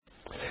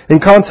In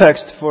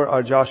context for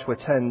our Joshua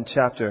 10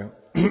 chapter,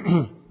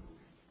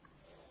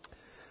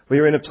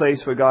 we were in a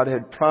place where God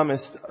had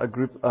promised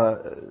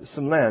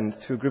some land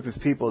to a group of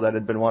people that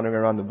had been wandering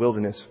around the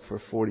wilderness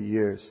for 40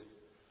 years.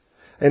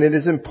 And it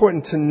is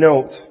important to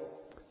note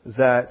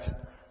that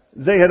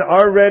they had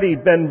already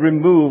been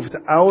removed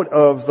out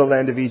of the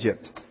land of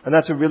Egypt. And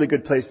that's a really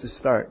good place to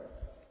start.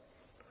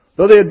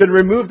 Though they had been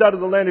removed out of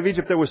the land of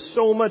Egypt, there was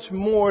so much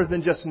more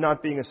than just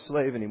not being a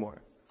slave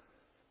anymore.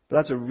 But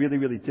that's a really,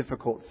 really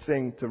difficult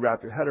thing to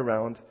wrap your head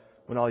around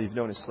when all you've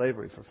known is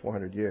slavery for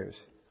 400 years.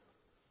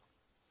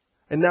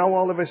 And now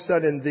all of a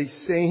sudden, the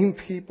same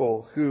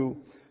people who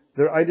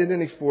their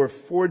identity for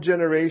 4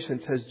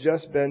 generations has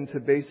just been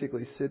to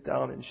basically sit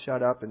down and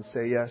shut up and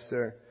say, yes,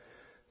 sir,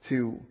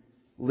 to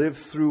live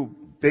through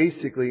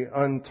basically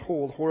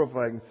untold,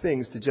 horrifying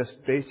things to just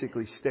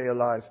basically stay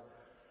alive,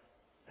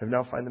 have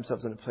now find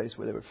themselves in a place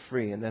where they were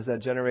free. And as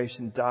that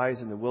generation dies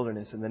in the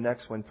wilderness and the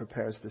next one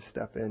prepares to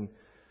step in,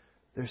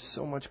 there's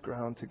so much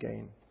ground to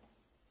gain.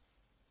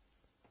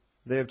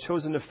 They have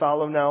chosen to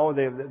follow now. It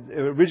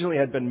originally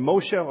had been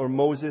Moshe or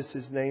Moses.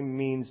 His name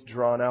means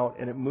drawn out.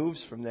 And it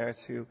moves from there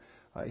to,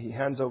 he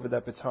hands over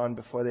that baton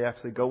before they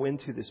actually go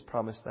into this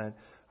promised land,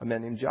 a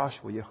man named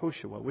Joshua,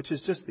 Yehoshua, which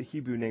is just the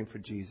Hebrew name for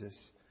Jesus.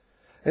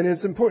 And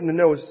it's important to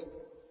note,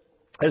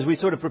 as we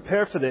sort of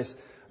prepare for this,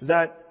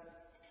 that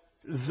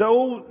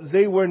though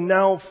they were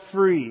now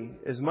free,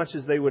 as much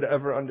as they would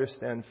ever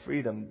understand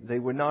freedom, they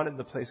were not in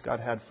the place God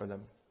had for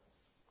them.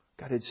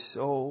 God had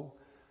so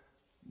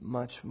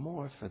much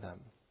more for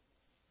them.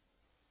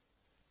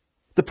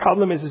 The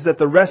problem is that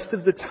the rest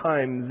of the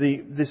time,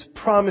 this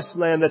promised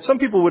land that some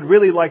people would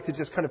really like to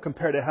just kind of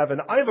compare to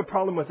heaven, I have a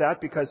problem with that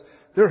because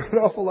there are an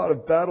awful lot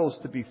of battles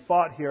to be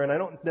fought here, and I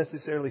don't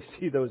necessarily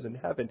see those in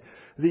heaven.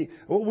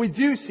 What we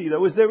do see,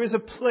 though, is there is a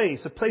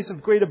place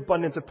of great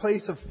abundance, a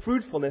place of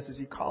fruitfulness, as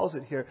he calls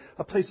it here,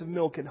 a place of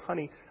milk and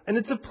honey. And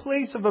it's a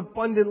place of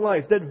abundant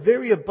life, that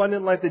very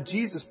abundant life that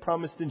Jesus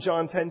promised in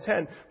John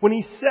 10:10, when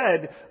he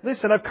said,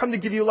 listen, I've come to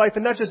give you life,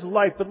 and not just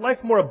life, but life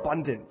more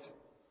abundant.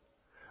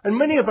 And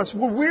many of us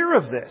were aware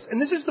of this.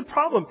 And this is the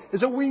problem,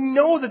 is that we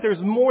know that there's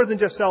more than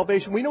just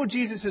salvation. We know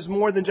Jesus is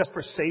more than just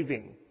for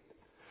saving.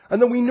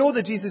 And then we know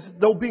that Jesus,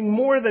 though being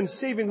more than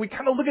saving, we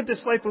kind of look at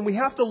this life and we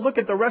have to look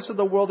at the rest of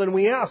the world and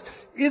we ask,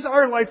 is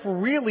our life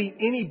really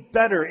any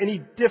better,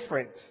 any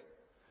different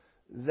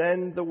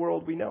than the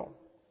world we know?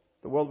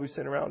 The world we've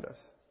seen around us?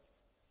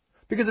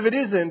 Because if it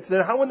isn't,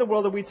 then how in the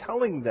world are we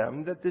telling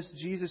them that this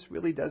Jesus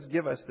really does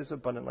give us this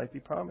abundant life he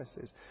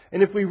promises?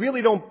 And if we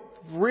really don't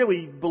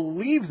really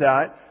believe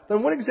that,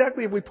 then what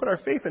exactly have we put our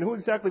faith in? Who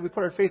exactly have we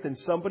put our faith in?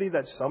 Somebody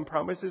that some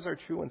promises are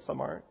true and some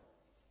aren't?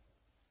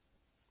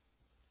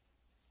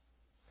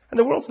 And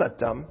the world's not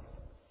dumb.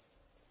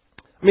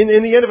 I mean,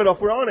 in the end of it all,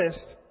 if we're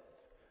honest,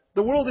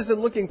 the world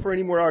isn't looking for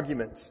any more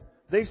arguments.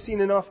 They've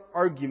seen enough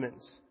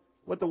arguments.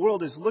 What the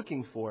world is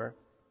looking for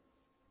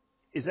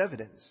is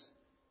evidence.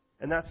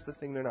 And that's the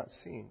thing they're not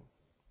seeing.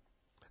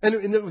 And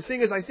the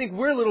thing is, I think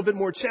we're a little bit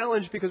more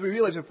challenged because we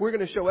realize if we're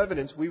going to show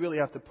evidence, we really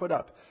have to put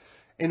up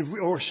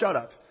or shut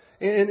up.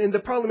 And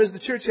the problem is the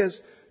church has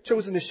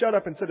chosen to shut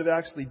up instead of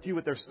actually do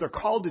what they're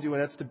called to do,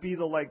 and that's to be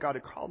the light God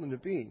had called them to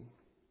be.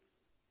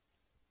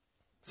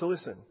 So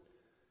listen,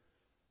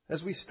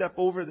 as we step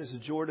over this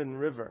Jordan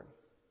River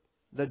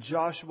that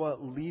Joshua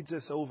leads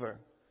us over,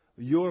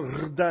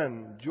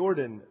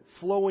 Jordan,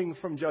 flowing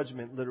from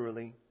judgment,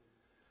 literally.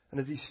 And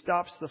as he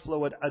stops the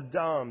flow at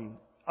Adam,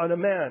 on a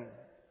man,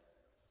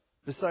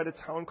 beside a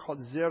town called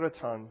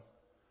Zeratan,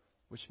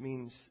 which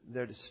means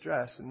their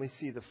distress. And we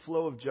see the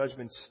flow of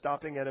judgment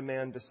stopping at a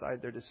man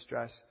beside their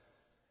distress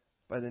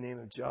by the name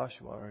of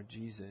Joshua or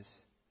Jesus.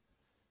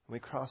 And we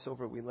cross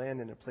over, we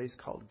land in a place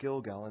called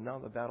Gilgal, and now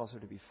the battles are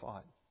to be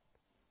fought.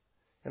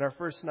 In our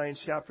first 9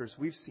 chapters,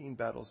 we've seen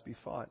battles be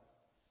fought.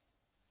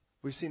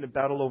 We've seen a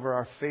battle over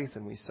our faith,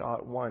 and we saw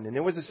it won. And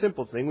it was a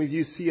simple thing. We've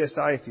used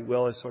CSI, if you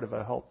will, as sort of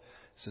a help.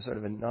 It's a sort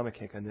of a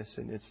mnemonic on this,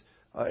 and it's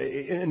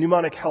a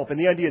mnemonic help. And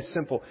the idea is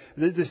simple.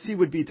 The C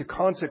would be to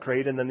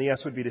consecrate, and then the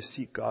S would be to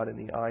seek God, and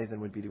the I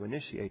then would be to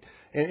initiate.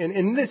 And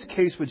in this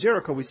case with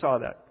Jericho, we saw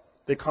that.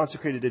 They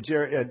consecrated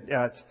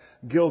at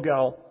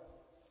Gilgal,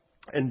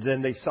 and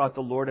then they sought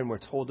the Lord and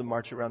were told to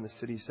march around the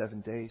city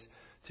 7 days,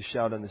 to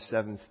shout on the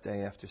 7th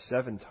day after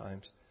 7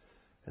 times.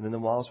 And then the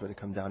walls were to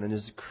come down. And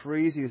as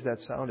crazy as that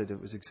sounded,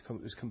 it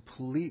was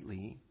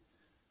completely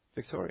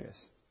victorious.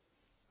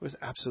 It was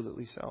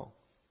absolutely so.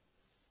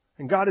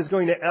 And God is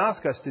going to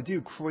ask us to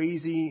do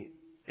crazy,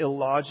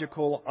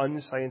 illogical,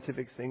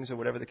 unscientific things, or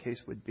whatever the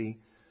case would be.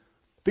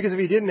 Because if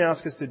He didn't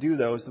ask us to do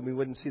those, then we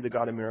wouldn't see the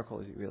God of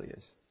miracles as He really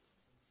is.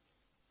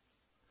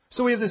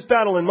 So we have this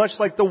battle, and much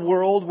like the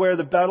world where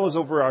the battle is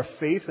over our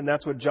faith, and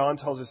that's what John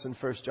tells us in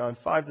 1 John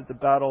 5, that the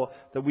battle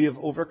that we have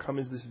overcome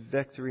is this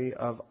victory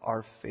of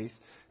our faith.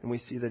 And we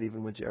see that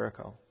even with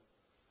Jericho.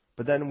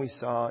 But then we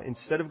saw,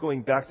 instead of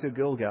going back to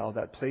Gilgal,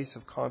 that place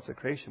of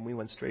consecration, we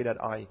went straight at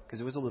Ai,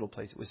 because it was a little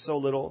place. It was so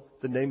little,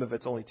 the name of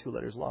it's only 2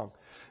 letters long.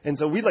 And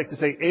so we like to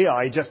say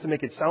Ai just to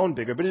make it sound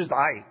bigger, but it's just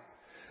Ai.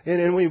 They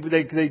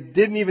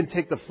didn't even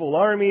take the full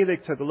army. They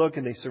took a look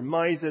and they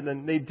surmised it,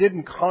 and they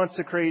didn't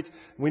consecrate.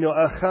 We know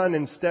Achan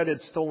instead had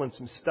stolen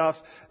some stuff.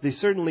 They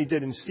certainly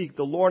didn't seek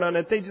the Lord on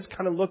it. They just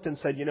kind of looked and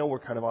said, we're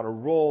kind of on a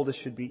roll. This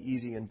should be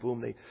easy. And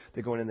boom,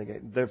 they go in and they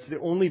get. The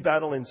only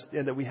battle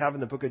that we have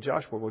in the book of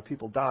Joshua where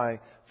people die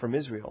from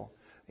Israel.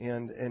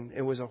 And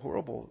it was a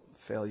horrible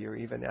failure,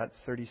 even at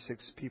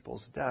 36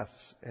 people's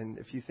deaths. And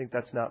if you think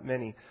that's not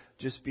many,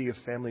 just be a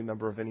family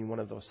member of any one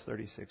of those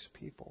 36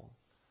 people.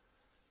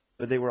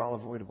 But they were all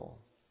avoidable.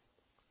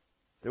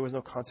 There was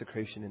no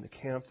consecration in the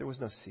camp. There was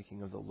no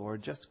seeking of the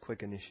Lord, just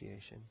quick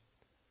initiation.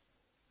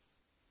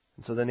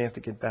 And so then they have to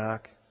get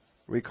back,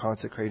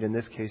 reconsecrate. In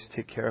this case,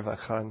 take care of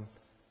Achan.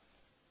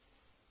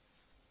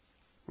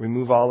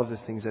 Remove all of the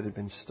things that had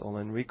been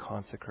stolen,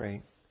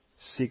 reconsecrate,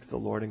 seek the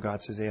Lord. And God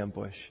says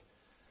ambush.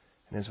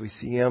 And as we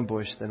see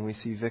ambush, then we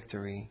see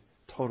victory,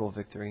 total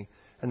victory.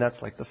 And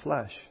that's like the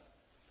flesh.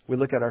 We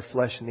look at our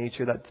flesh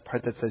nature, that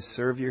part that says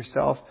serve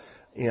yourself.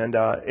 And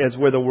as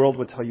where the world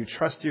would tell you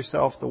trust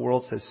yourself, the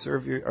world says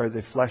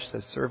the flesh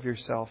says serve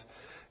yourself.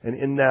 And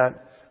in that,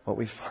 what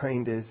we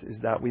find is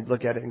that we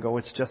look at it and go,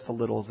 it's just a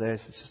little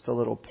this, it's just a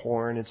little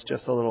porn, it's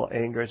just a little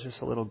anger, it's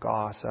just a little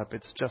gossip,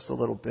 it's just a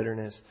little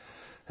bitterness.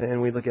 And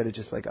we look at it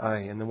just like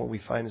and then what we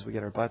find is we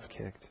get our butts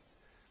kicked.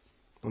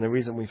 And the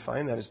reason we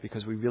find that is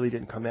because we really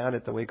didn't come at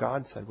it the way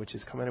God said, which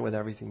is come at it with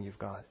everything you've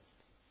got.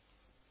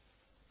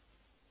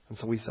 And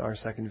so we saw our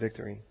second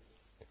victory.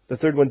 The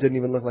third one didn't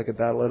even look like a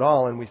battle at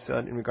all, and we saw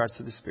it in regards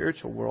to the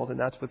spiritual world, and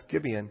that's with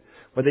Gibeon,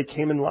 where they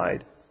came and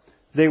lied.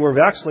 They were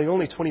actually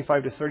only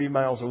 25 to 30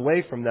 miles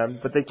away from them,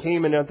 but they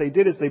came and what they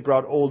did is they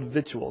brought old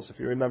victuals. If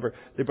you remember,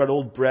 they brought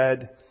old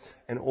bread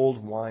and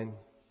old wine.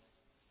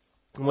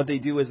 And what they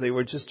do is they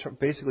were just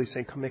basically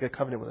saying, come make a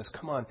covenant with us.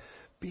 Come on,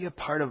 be a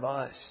part of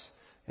us.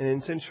 And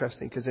it's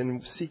interesting because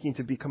in seeking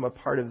to become a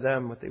part of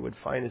them, what they would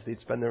find is they'd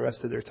spend the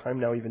rest of their time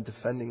now even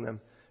defending them.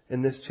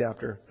 In this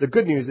chapter, the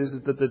good news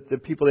is that the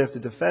people they have to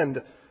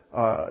defend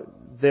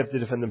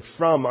them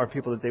from are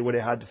people that they would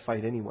have had to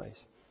fight anyways.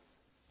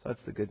 So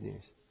that's the good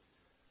news.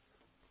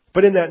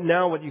 But in that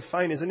now, what you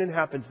find is, and it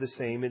happens the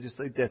same. It's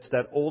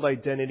that old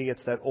identity,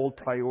 it's that old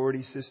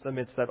priority system,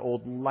 it's that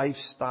old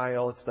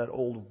lifestyle, it's that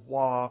old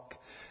walk,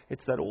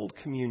 it's that old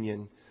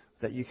communion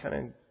that you kind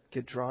of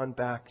get drawn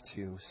back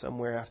to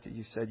somewhere after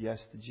you said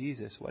yes to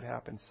Jesus. What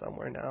happens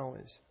somewhere now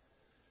is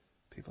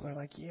people are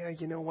like, yeah,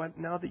 you know what?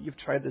 Now that you've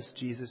tried this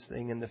Jesus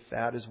thing and the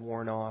fat is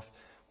worn off,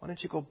 why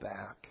don't you go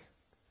back?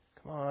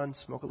 Come on,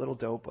 smoke a little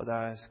dope with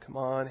us. Come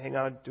on, hang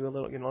out, do a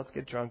little, let's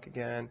get drunk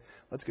again.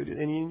 Let's go do it.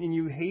 And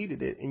you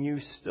hated it, and you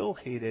still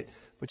hate it,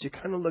 but you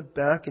kind of look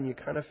back and you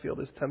kind of feel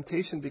this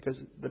temptation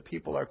because the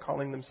people are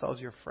calling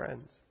themselves your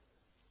friends.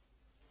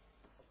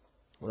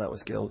 Well, that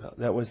was Gilgal.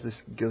 That was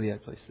this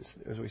Gilead place,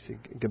 as we see,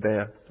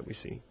 Gibeah that we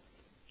see.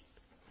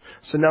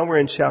 So now we're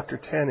in chapter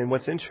 10, and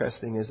what's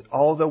interesting is,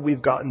 although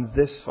we've gotten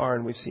this far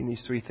and we've seen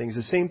these three things,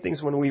 the same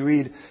things when we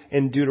read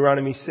in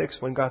Deuteronomy 6,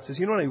 when God says,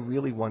 you know what I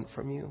really want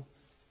from you?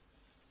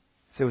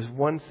 If there was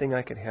one thing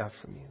I could have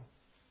from you,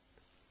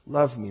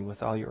 love me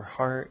with all your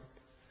heart,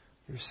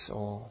 your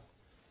soul,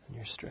 and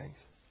your strength.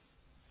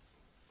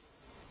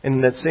 And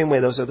in that same way,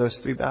 those are those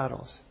three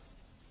battles.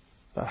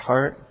 The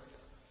heart,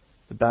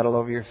 the battle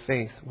over your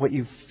faith, what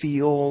you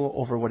feel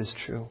over what is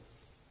true.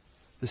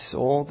 The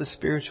soul, the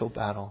spiritual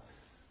battle.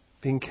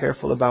 Being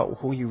careful about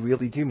who you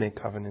really do make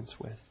covenants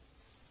with.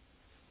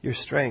 Your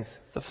strength,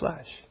 the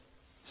flesh.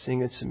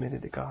 Seeing it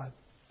submitted to God.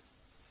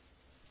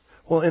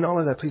 Well, in all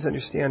of that, please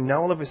understand,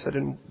 now all of a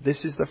sudden,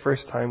 this is the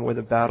first time where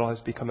the battle has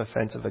become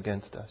offensive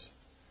against us.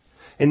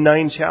 In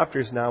 9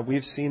 chapters now,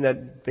 we've seen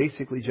that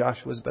basically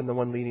Joshua's been the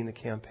one leading the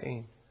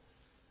campaign.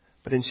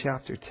 But in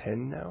chapter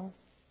 10 now,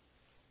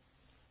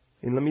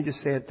 and let me just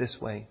say it this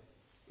way,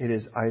 it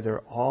is either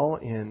all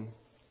in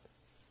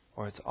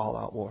or it's all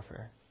out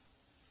warfare.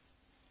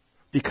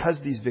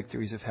 Because these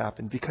victories have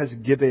happened, because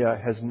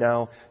Gibeah has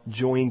now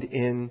joined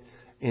in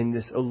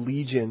this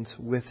allegiance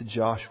with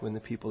Joshua and the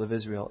people of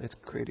Israel, it's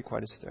created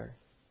quite a stir.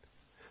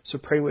 So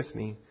pray with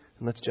me,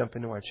 and let's jump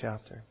into our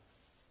chapter.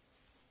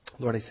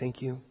 Lord, I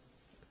thank you.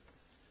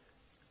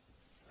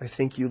 I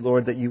thank you,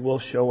 Lord, that you will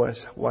show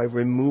us why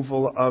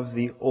removal of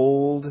the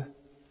old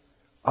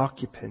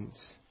occupants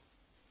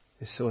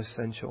is so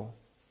essential.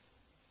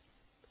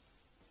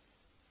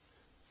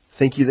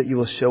 Thank you that you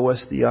will show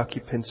us the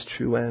occupants'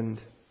 true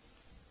end.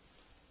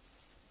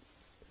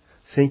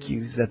 Thank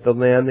you that the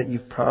land that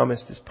you've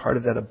promised is part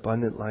of that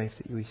abundant life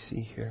that we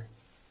see here.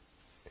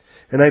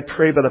 And I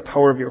pray by the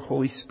power of your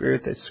Holy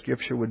Spirit that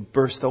Scripture would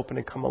burst open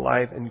and come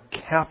alive and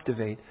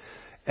captivate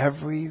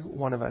every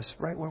one of us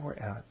right where we're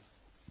at.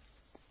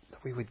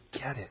 That we would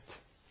get it.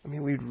 I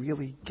mean, we'd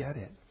really get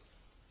it.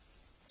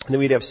 And that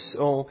we'd have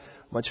so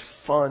much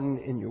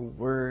fun in your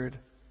word.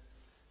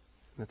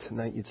 And that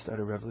tonight you'd start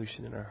a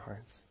revolution in our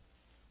hearts.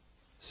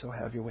 So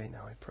have your way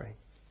now, I pray.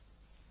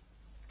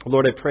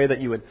 Lord, I pray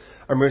that you would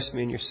immerse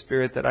me in your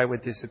Spirit, that I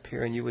would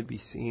disappear and you would be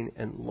seen.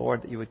 And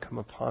Lord, that you would come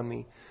upon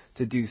me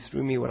to do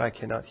through me what I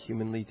cannot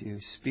humanly do.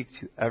 Speak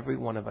to every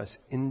one of us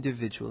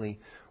individually,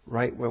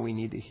 right where we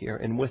need to hear.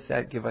 And with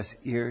that, give us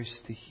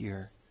ears to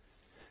hear.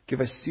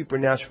 Give us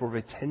supernatural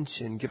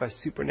retention. Give us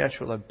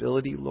supernatural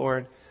ability,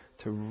 Lord,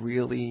 to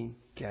really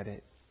get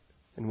it.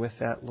 And with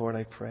that, Lord,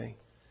 I pray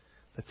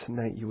that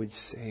tonight you would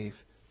save,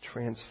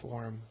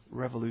 transform,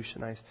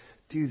 revolutionize.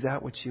 Do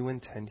that which you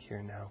intend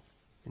here now.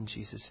 In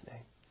Jesus'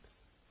 name.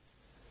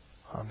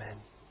 Amen.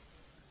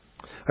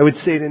 I would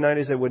say tonight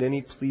as I would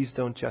any, please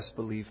don't just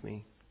believe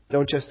me.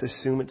 Don't just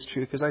assume it's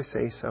true because I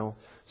say so.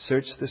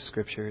 Search the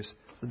Scriptures.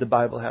 Let the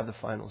Bible have the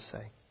final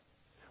say.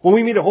 When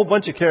we meet a whole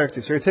bunch of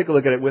characters here, take a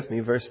look at it with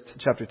me,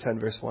 chapter 10,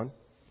 verse 1.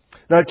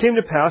 Now it came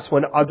to pass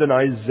when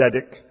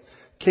Adoni-Zedek,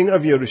 king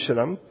of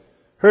Jerusalem,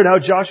 heard how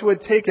Joshua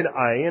had taken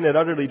Ai and had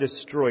utterly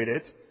destroyed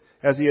it,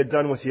 as he had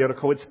done with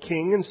Jericho its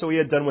king, and so he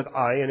had done with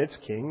Ai and its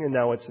king, and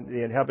now it's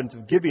the inhabitants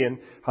of Gibeon,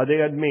 how they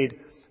had made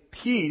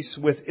peace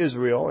with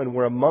Israel and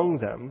were among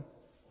them.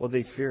 Well,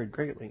 they feared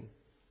greatly,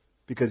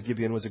 because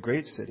Gibeon was a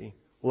great city,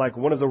 like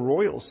one of the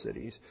royal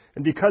cities,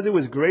 and because it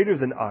was greater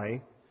than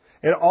Ai,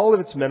 and all of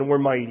its men were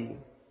mighty.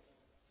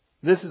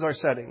 This is our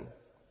setting.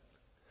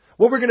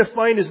 What we're going to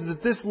find is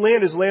that this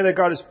land is land that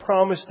God has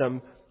promised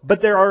them,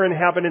 but there are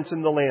inhabitants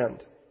in the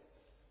land.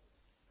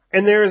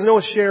 And there is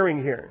no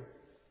sharing here.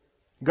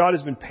 God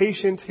has been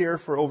patient here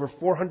for over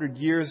 400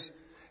 years,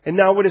 and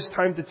now it is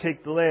time to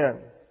take the land.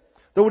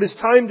 Though it is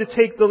time to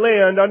take the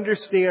land,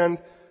 understand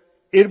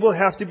it will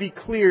have to be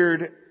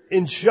cleared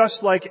in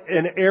just like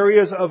in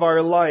areas of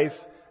our life,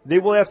 they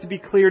will have to be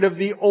cleared of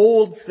the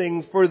old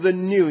thing for the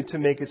new to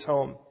make its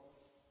home.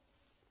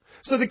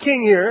 So the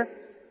king here,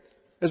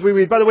 as we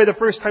read, by the way, the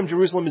first time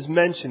Jerusalem is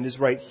mentioned is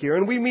right here,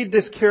 and we meet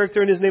this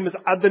character and his name is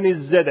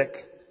Adoni-Zedek.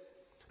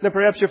 Now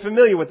perhaps you're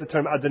familiar with the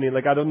term Adoni,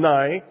 like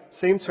Adonai,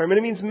 same term, and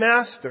it means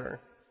master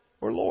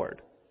or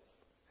Lord.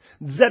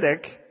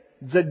 Zedek,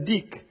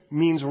 Zadik,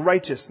 means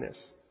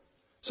righteousness.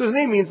 So his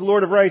name means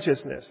Lord of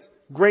Righteousness.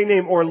 Great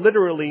name, or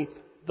literally,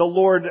 the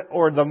Lord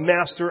or the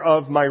Master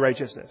of my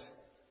righteousness.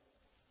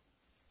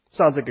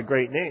 Sounds like a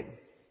great name.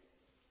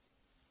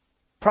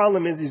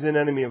 Problem is he's an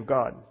enemy of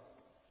God.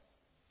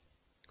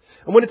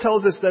 And what it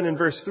tells us then in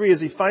verse 3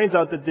 is he finds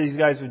out that these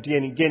guys are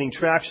gaining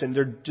traction.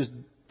 They're just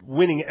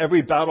winning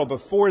every battle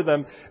before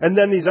them. And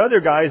then these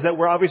other guys that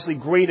were obviously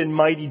great and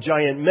mighty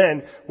giant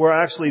men were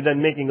actually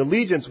then making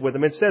allegiance with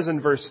him. It says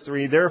in verse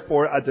 3,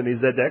 therefore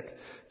Adoni-Zedek,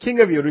 king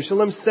of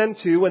Jerusalem, sent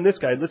to, and this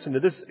guy, listen to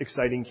this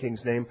exciting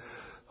king's name,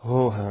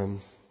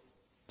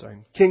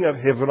 king of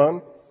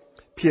Hebron,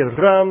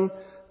 Piram,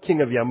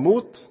 king of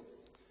Yamut,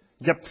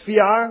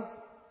 Yaphiah,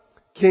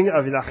 king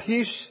of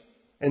Lachish,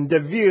 and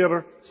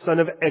Devir, son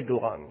of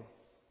Eglon.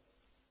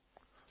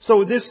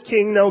 So this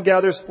king now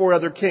gathers 4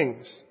 other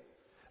kings.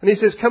 And he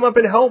says, come up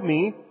and help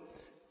me.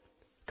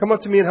 Come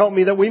up to me and help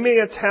me that we may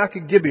attack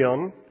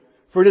Gibeon,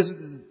 for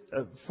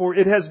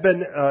it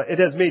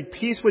has made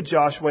peace with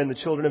Joshua and the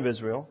children of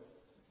Israel.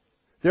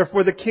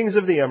 Therefore the kings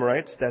of the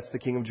Amorites, that's the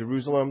king of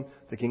Jerusalem,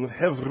 the king of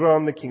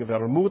Hebron, the king of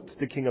Jarmut,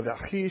 the king of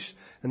Lachish,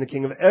 and the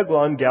king of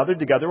Eglon gathered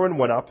together and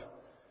went up.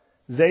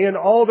 They and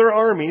all their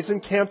armies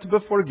encamped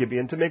before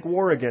Gibeon to make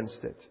war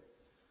against it.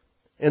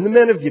 And the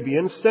men of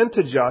Gibeon sent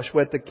to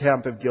Joshua at the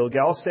camp of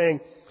Gilgal, saying,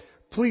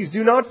 please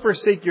do not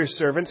forsake your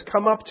servants.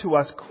 Come up to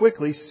us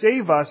quickly.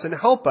 Save us and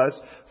help us.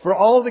 For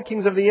all the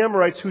kings of the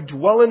Amorites who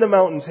dwell in the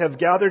mountains have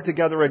gathered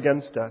together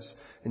against us.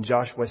 And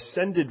Joshua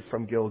ascended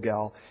from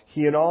Gilgal,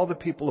 he and all the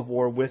people of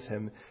war with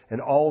him,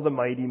 and all the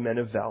mighty men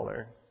of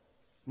valor.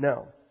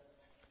 Now,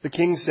 the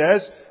king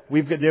says,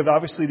 they've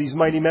obviously, these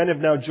mighty men have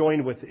now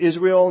joined with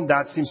Israel, and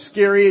that seems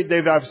scary.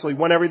 They've obviously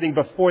won everything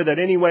before that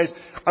anyways.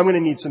 I'm going to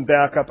need some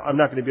backup. I'm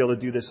not going to be able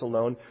to do this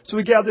alone. So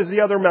he gathers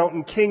the other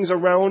mountain kings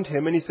around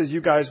him, and he says,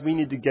 you guys, we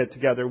need to get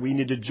together. We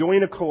need to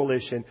join a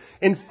coalition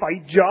and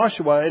fight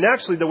Joshua. And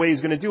actually, the way he's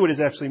going to do it is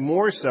actually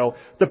more so.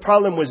 The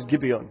problem was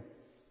Gibeon.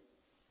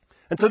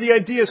 And so the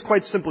idea is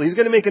quite simple. He's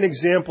going to make an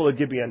example of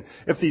Gibeon.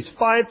 If these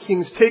 5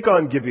 kings take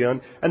on Gibeon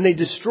and they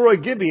destroy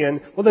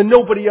Gibeon, well then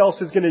nobody else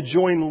is going to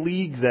join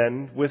league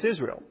then with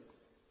Israel.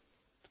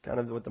 It's kind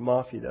of what the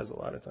mafia does a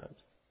lot of times.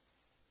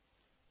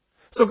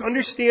 So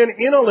understand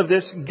in all of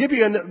this,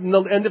 Gibeon, in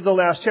the end of the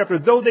last chapter,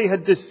 though they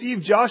had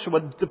deceived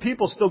Joshua, the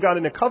people still got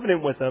in a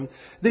covenant with him.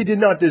 They did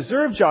not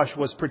deserve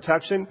Joshua's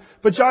protection,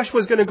 but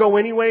Joshua's going to go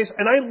anyways.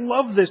 And I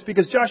love this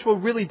because Joshua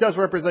really does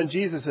represent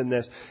Jesus in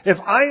this. If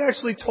I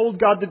actually told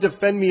God to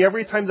defend me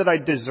every time that I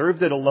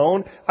deserved it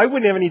alone, I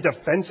wouldn't have any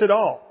defense at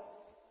all.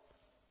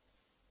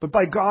 But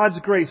by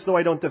God's grace, though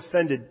I don't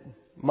defend it,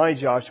 my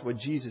Joshua,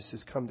 Jesus,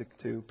 has come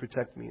to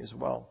protect me as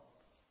well.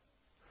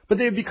 But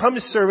they had become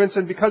servants,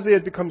 and because they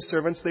had become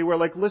servants, they were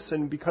like,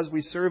 listen, because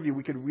we serve you,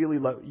 we could really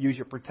use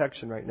your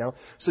protection right now.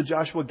 So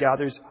Joshua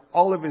gathers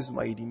all of his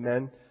mighty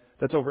men.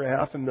 That's over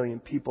 500,000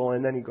 people,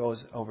 and then he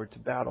goes over to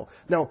battle.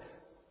 Now,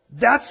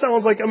 that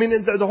sounds like,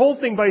 the whole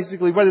thing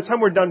basically, by the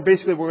time we're done,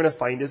 basically what we're going to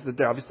find is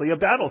that obviously a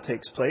battle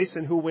takes place,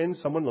 and who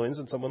wins? Someone wins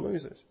and someone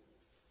loses.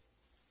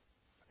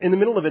 in the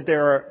middle of it,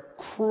 there are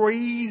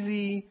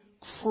crazy,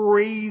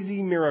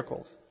 crazy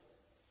miracles.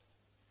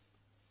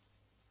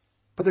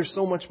 But there's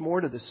so much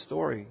more to this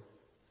story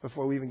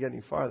before we even get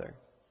any farther.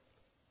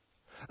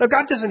 Now,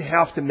 God doesn't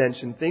have to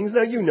mention things.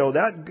 Now, you know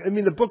that. I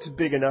mean, the book's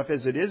big enough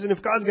as it is, and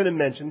if God's going to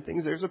mention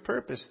things, there's a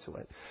purpose to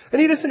it.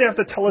 And He doesn't have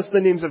to tell us the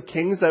names of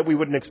kings that we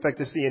wouldn't expect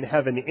to see in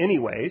heaven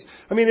anyways.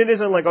 I mean, it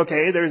isn't like,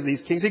 okay, there's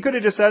these kings. He could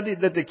have just said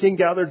that the king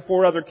gathered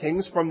 4 other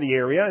kings from the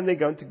area, and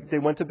they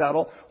went to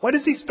battle. Why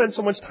does He spend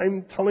so much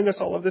time telling us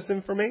all of this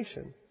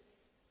information?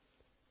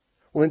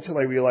 Well, until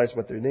I realize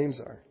what their names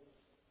are.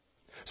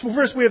 So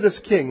first we have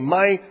this king,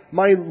 my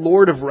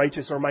Lord of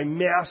righteousness, or my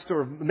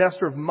master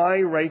of my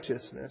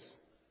righteousness.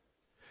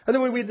 And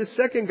then we read the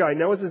second guy.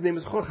 Now his name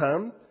is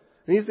Hoham,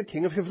 and he's the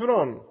king of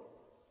Hebron.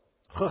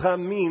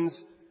 Hoham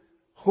means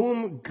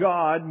whom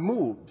God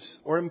moves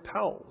or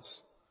impels.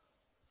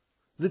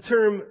 The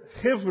term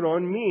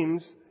Hebron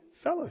means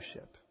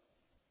fellowship.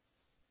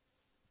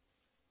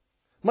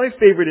 My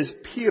favorite is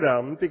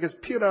Piram, because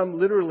Piram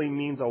literally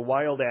means a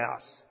wild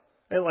ass.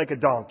 And like a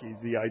donkey is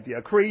the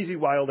idea. Crazy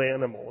wild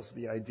animal is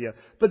the idea.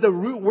 But the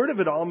root word of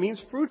it all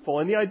means fruitful.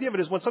 And the idea of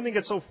it is when something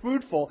gets so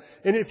fruitful,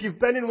 and if you've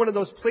been in one of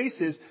those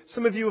places,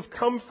 some of you have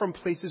come from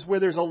places where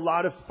there's a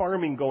lot of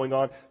farming going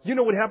on. You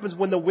know what happens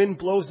when the wind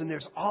blows and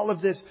there's all of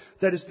this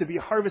that is to be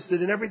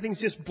harvested and everything's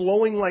just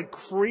blowing like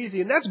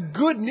crazy. And that's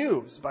good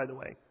news, by the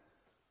way.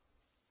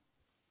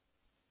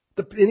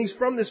 And he's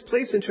from this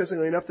place,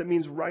 interestingly enough, that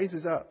means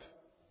rises up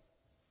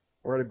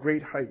or at a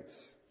great heights.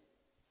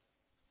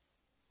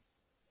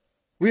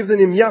 We have the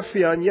name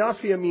Yafia, and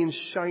Yafia means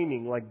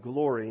shining, like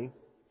glory.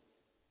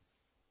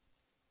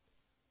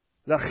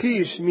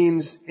 Lachish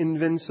means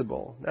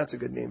invincible. That's a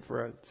good name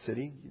for a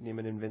city. You name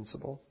it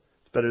Invincible.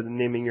 It's better than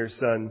naming your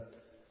son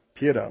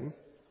Piram.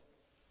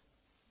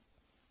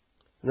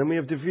 And then we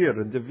have Devir,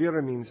 and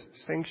Devir means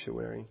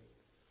sanctuary.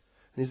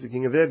 And he's the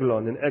king of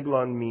Eglon, and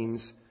Eglon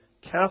means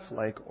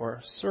calf-like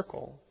or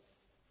circle.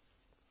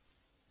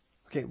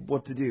 Okay,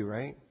 what to do,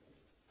 right?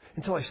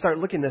 Until I start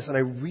looking at this and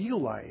I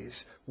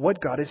realize what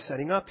God is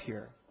setting up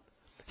here.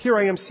 Here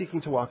I am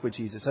seeking to walk with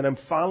Jesus, and I'm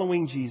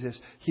following Jesus.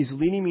 He's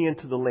leading me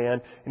into the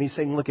land, and He's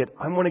saying, look,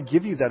 I want to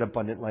give you that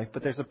abundant life,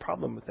 but there's a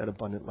problem with that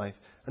abundant life.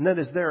 And that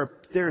is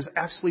there's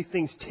actually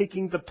things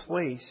taking the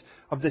place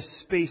of the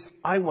space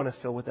I want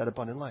to fill with that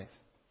abundant life.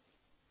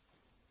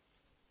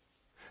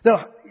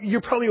 Now,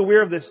 you're probably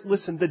aware of this.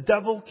 Listen, the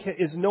devil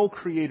is no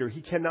creator.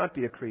 He cannot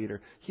be a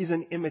creator. He's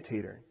an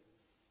imitator.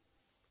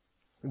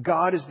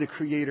 God is the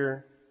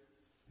creator.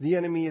 The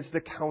enemy is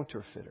the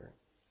counterfeiter.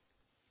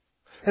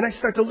 And I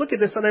start to look at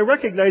this and I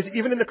recognize,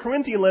 even in the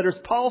Corinthian letters,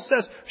 Paul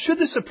says, should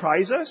this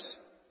surprise us?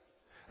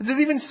 It says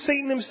even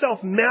Satan himself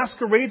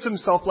masquerades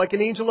himself like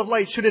an angel of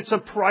light. Should it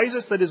surprise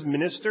us that his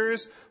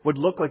ministers would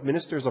look like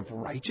ministers of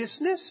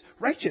righteousness?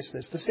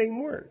 Righteousness, the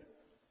same word.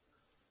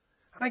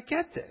 And I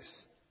get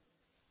this.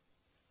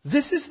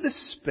 This is the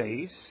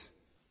space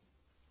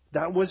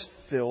that was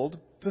filled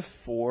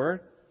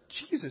before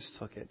Jesus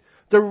took it.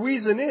 The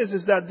reason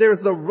is that there's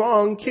the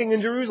wrong king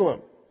in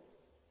Jerusalem.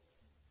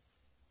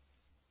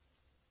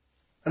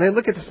 And I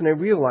look at this and I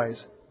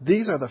realize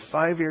these are the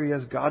 5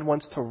 areas God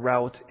wants to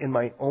route in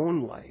my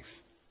own life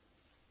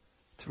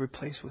to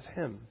replace with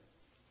Him.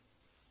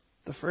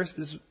 The first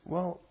is,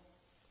 well,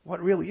 what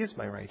really is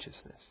my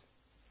righteousness?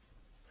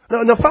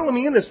 Now follow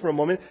me in this for a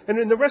moment, and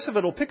then the rest of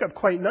it will pick up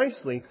quite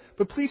nicely.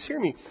 But please hear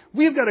me.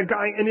 We've got a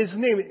guy, and his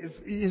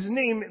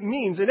name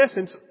means, in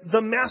essence, the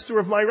master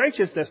of my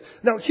righteousness.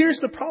 Now, here's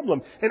the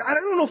problem. And I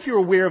don't know if you're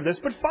aware of this,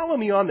 but follow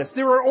me on this.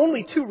 There are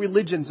only 2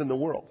 religions in the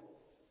world.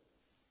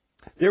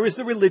 There is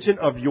the religion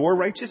of your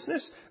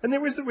righteousness, and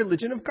there is the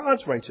religion of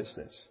God's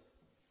righteousness.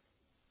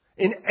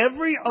 In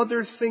every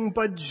other thing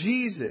but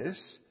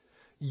Jesus,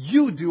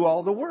 you do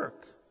all the work.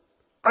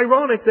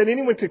 Ironic that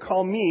anyone could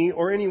call me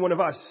or any one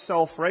of us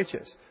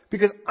self-righteous.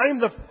 Because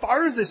I'm the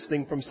farthest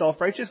thing from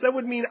self-righteous. That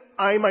would mean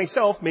I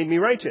myself made me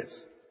righteous.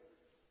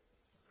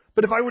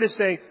 But if I were to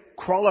say,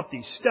 crawl up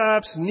these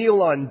steps,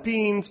 kneel on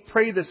beans,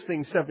 pray this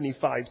thing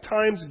 75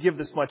 times, give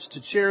this much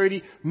to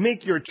charity,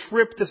 make your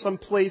trip to some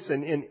place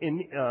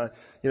in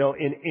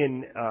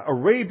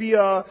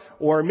Arabia,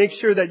 or make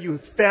sure that you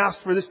fast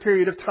for this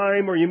period of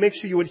time, or you make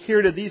sure you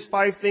adhere to these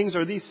 5 things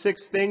or these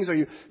 6 things, or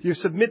you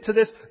submit to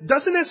this.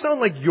 Doesn't that sound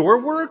like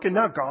your work and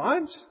not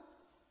God's?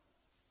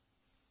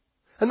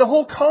 And the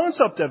whole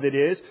concept of it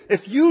is,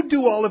 if you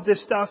do all of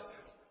this stuff,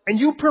 and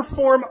you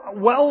perform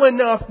well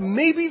enough,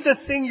 maybe the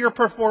thing you're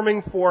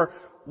performing for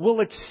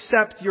will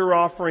accept your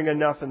offering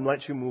enough and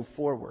let you move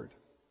forward.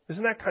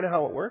 Isn't that kind of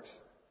how it works?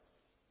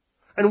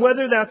 And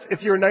whether that's,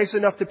 if you're nice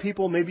enough to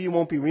people, maybe you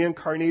won't be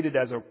reincarnated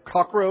as a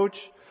cockroach.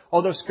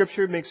 Although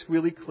Scripture makes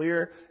really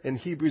clear in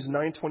Hebrews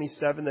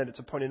 9:27 that it's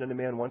appointed unto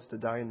man once to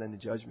die and then the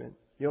judgment.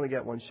 You only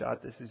get one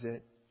shot. This is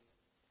it.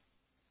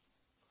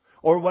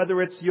 Or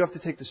whether it's you have to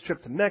take this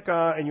trip to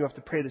Mecca and you have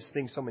to pray this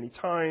thing so many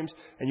times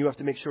and you have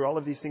to make sure all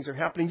of these things are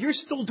happening. You're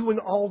still doing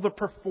all the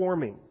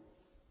performing.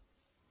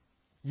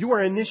 You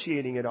are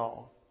initiating it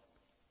all.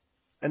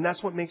 And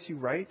that's what makes you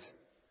right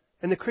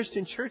And the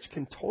Christian church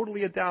can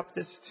totally adapt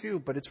this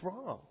too, but it's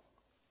wrong.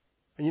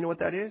 And you know what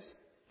that is?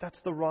 That's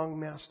the wrong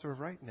master of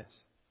rightness.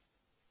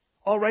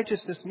 All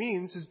righteousness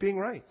means is being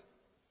right.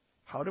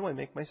 How do I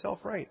make myself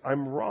right?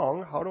 I'm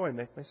wrong. How do I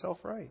make myself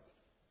right?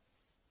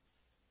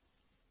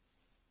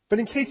 But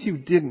in case you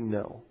didn't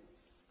know,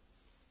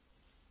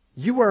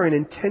 you are an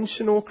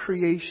intentional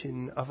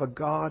creation of a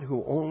God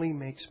who only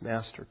makes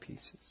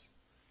masterpieces.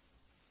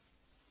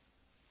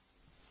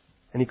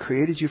 And He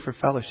created you for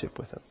fellowship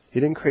with Him. He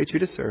didn't create you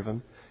to serve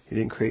Him. He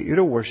didn't create you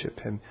to worship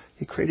Him.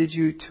 He created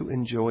you to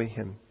enjoy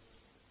Him.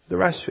 The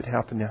rest should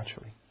happen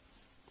naturally.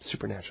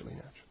 Supernaturally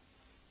natural.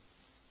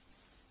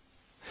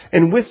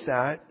 And with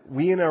that,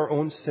 we in our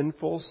own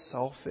sinful,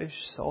 selfish,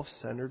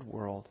 self-centered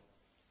world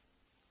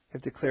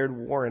have declared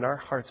war in our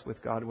hearts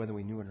with God whether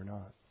we knew it or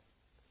not.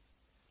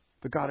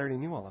 But God already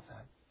knew all of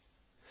that.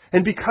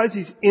 And because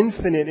He's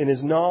infinite in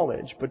His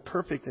knowledge, but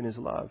perfect in His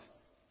love,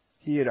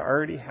 He had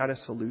already had a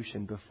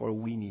solution before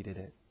we needed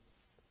it.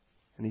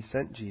 And He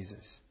sent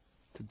Jesus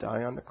to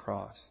die on the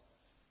cross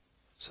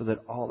so that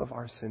all of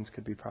our sins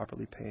could be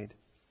properly paid.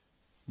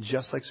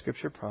 Just like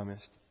Scripture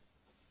promised,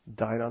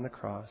 died on the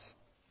cross,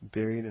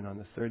 buried, and on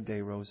the third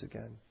day rose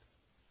again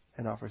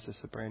and offers us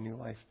a brand new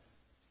life.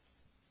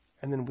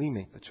 And then we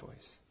make the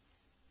choice.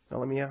 Now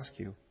let me ask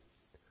you,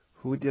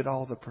 who did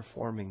all the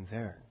performing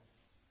there?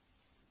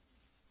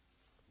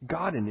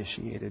 God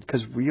initiated,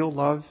 because real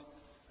love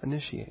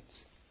initiates.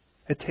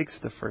 It takes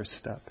the first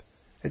step.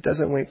 It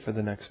doesn't wait for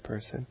the next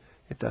person.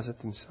 It does it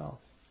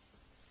themselves.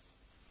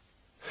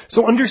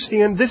 So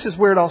understand, this is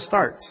where it all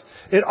starts.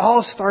 It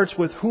all starts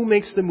with who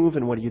makes the move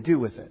and what do you do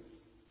with it?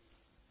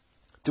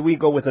 Do we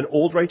go with an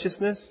old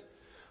righteousness?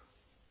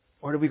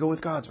 Or do we go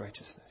with God's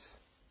righteousness?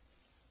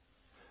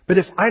 But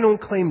if I don't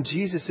claim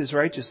Jesus'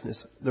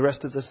 righteousness, the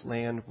rest of this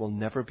land will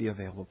never be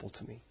available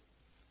to me.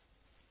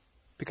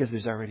 Because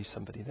there's already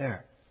somebody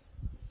there.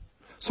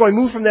 So I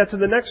move from that to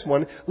the next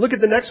one. Look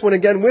at the next one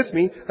again with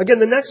me. Again,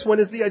 the next one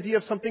is the idea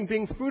of something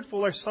being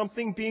fruitful or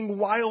something being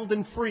wild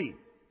and free.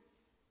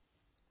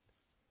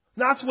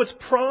 That's what's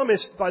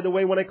promised, by the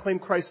way, when I claim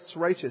Christ's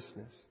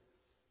righteousness.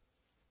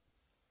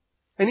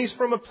 And He's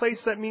from a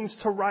place that means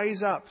to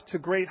rise up to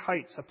great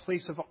heights, a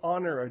place of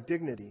honor or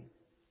dignity.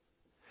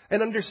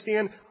 And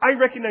understand, I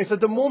recognize that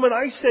the moment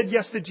I said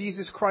yes to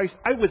Jesus Christ,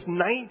 I was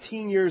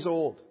 19 years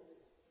old.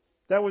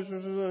 That was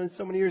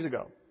so many years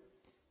ago.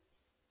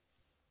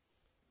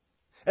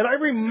 And I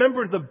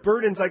remember the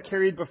burdens I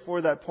carried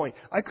before that point.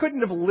 I couldn't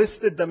have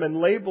listed them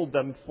and labeled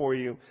them for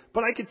you.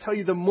 But I could tell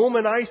you the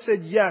moment I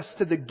said yes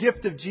to the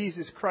gift of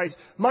Jesus Christ,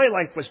 my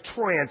life was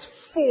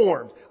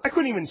transformed. I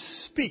couldn't even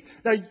speak.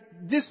 Now,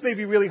 this may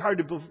be really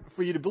hard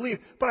for you to believe,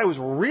 but I was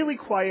really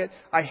quiet.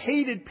 I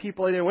hated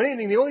people. I didn't want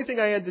anything. The only thing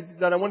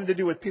that I wanted to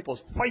do with people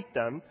is fight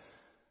them.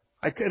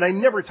 And I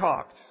never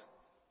talked.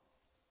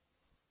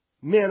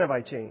 Man, have I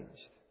changed.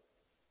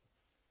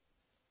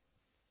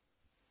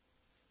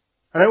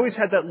 And I always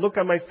had that look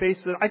on my face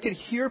that I could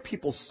hear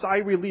people sigh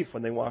relief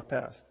when they walked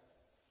past.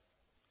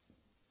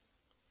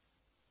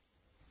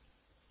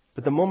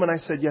 But the moment I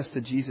said yes to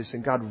Jesus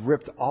and God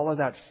ripped all of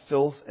that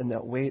filth and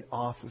that weight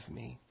off of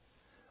me,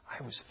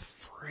 I was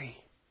free.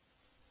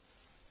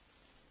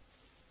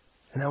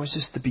 And that was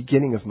just the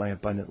beginning of my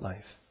abundant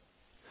life.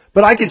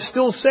 But I could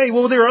still say,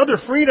 well, there are other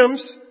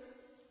freedoms.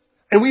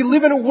 And we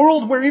live in a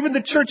world where even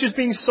the church is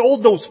being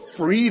sold those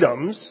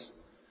freedoms.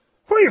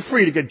 Well, you're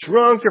free to get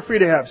drunk, you're free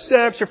to have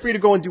sex, you're free to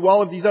go and do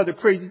all of these other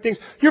crazy things.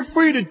 You're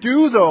free to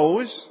do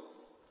those.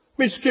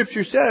 I mean,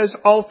 Scripture says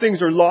all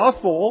things are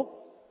lawful.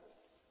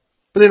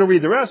 But then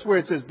read the rest where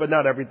it says, but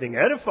not everything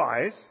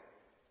edifies.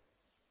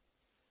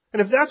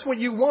 And if that's what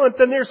you want,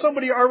 then there's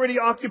somebody already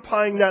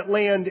occupying that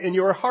land in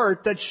your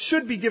heart that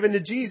should be given to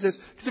Jesus.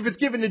 Because if it's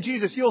given to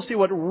Jesus, you'll see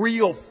what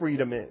real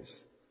freedom is.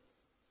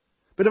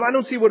 But if I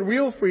don't see what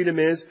real freedom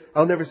is,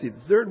 I'll never see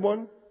the third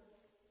one.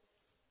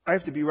 I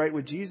have to be right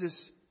with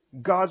Jesus,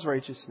 God's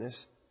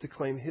righteousness, to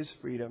claim His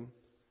freedom.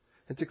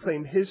 And to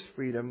claim His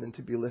freedom and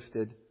to be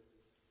lifted.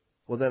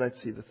 Well, then I'd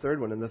see the third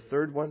one. And the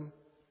third one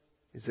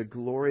is a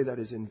glory that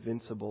is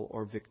invincible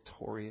or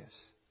victorious.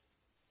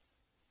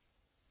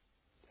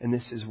 And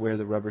this is where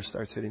the rubber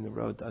starts hitting the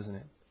road, doesn't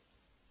it?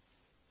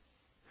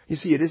 You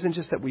see, it isn't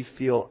just that we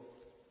feel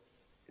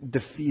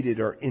defeated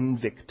or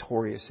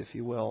invictorious, if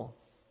you will,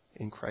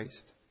 in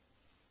Christ.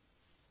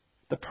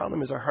 The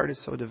problem is our heart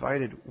is so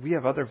divided. We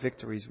have other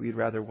victories we'd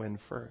rather win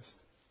first.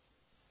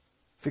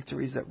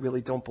 Victories that really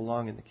don't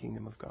belong in the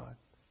kingdom of God.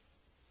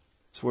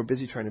 So we're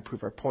busy trying to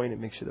prove our point and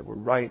make sure that we're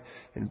right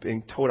and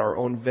being told our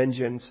own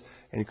vengeance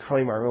and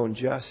claim our own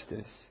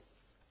justice.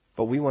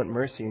 But we want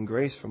mercy and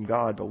grace from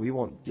God, but we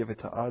won't give it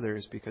to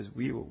others because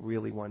we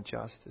really want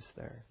justice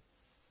there.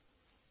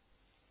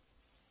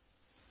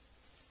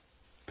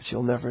 But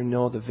you'll never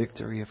know the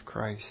victory of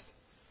Christ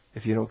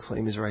if you don't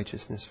claim His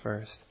righteousness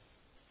first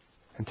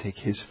and take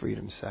His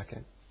freedom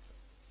second.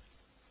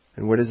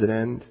 And where does it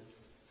end?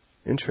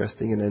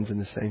 Interesting, it ends in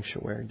the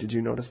sanctuary. Did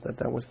you notice that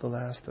that was the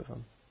last of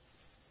them?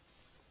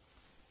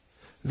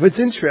 What's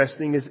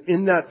interesting is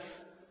in that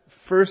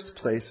first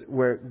place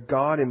where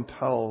God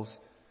impels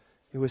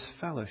It was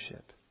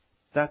fellowship.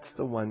 That's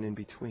the one in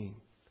between.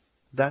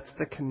 That's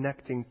the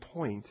connecting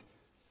point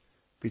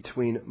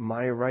between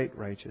my right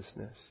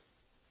righteousness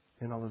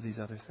and all of these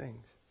other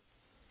things.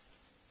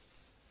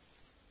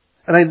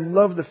 And I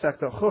love the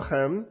fact that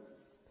Chochem,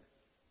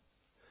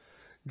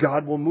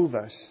 God will move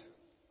us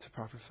to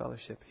proper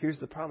fellowship. Here's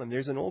the problem.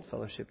 There's an old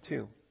fellowship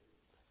too.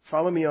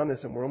 Follow me on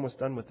this, and we're almost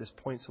done with this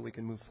point so we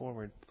can move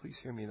forward. Please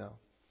hear me though.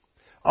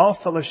 All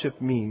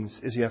fellowship means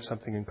is you have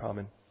something in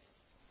common.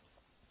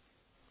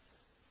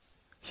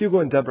 Hugo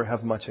and Deborah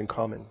have much in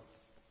common.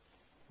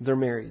 They're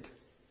married.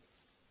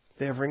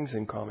 They have rings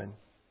in common.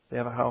 They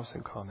have a house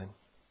in common.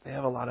 They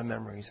have a lot of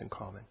memories in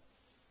common.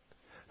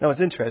 Now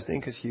it's interesting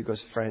because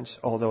Hugo's French,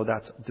 although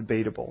that's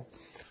debatable.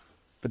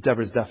 But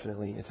Deborah's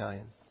definitely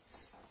Italian.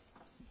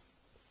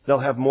 They'll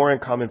have more in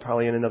common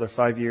probably in another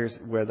 5 years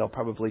where they'll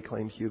probably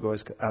claim Hugo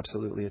is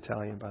absolutely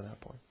Italian by that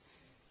point.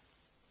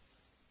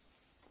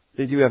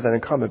 They do have that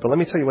in common. But let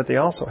me tell you what they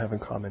also have in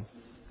common.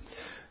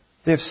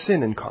 They have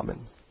sin in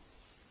common.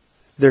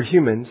 They're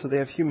human, so they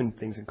have human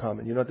things in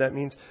common. You know what that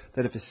means?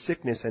 That if a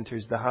sickness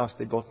enters the house,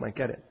 they both might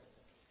get it.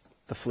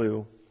 The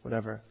flu,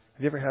 whatever.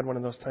 Have you ever had one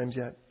of those times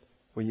yet?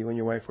 Where you and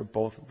your wife were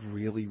both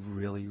really,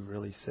 really,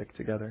 really sick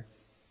together?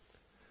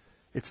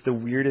 It's the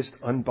weirdest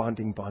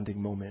bonding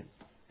moment,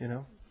 you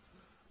know?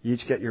 You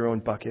each get your own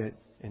bucket.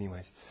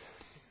 Anyways.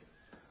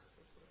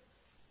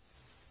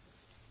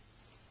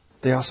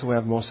 They also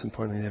have, most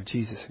importantly, they have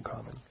Jesus in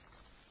common.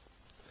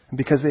 And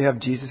because they have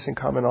Jesus in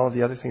common, all of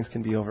the other things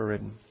can be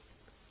overridden.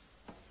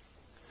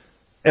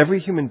 Every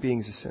human being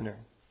is a sinner.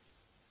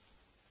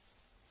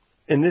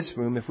 In this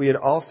room, if we had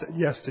all said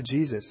yes to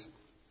Jesus,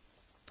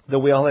 though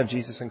we all have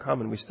Jesus in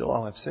common, we still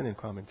all have sin in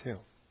common too.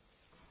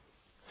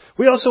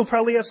 We also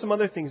probably have some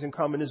other things in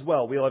common as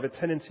well. We all have a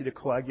tendency to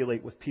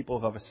coagulate with people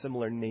who have a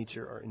similar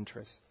nature or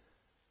interest.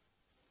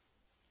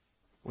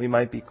 We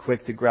might be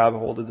quick to grab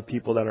hold of the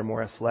people that are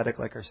more athletic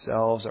like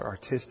ourselves or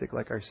artistic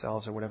like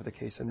ourselves or whatever the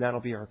case, and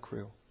that'll be our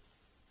crew.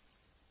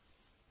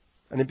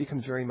 And it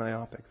becomes very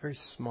myopic, very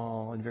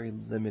small and very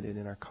limited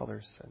in our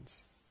color sense.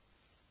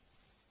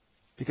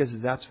 Because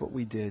that's what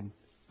we did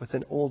with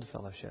an old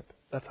fellowship.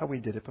 That's how we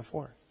did it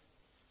before.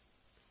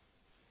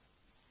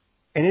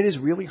 And it is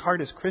really hard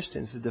as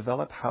Christians to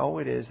develop how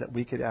it is that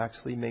we could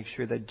actually make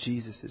sure that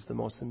Jesus is the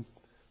most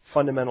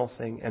fundamental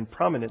thing and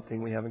prominent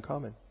thing we have in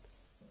common.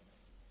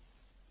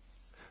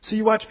 So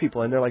you watch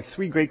people and they're like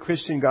three great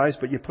Christian guys,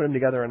 but you put them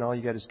together and all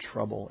you get is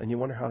trouble. And you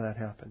wonder how that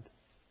happened.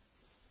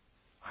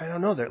 I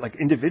don't know. They're like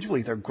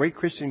individually, they're great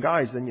Christian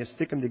guys. Then you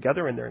stick them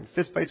together and they're in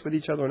fistfights with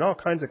each other and all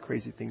kinds of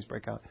crazy things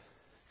break out.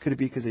 Could it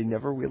be because they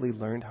never really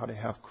learned how to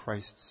have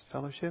Christ's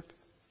fellowship?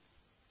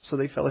 So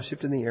they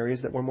fellowshipped in the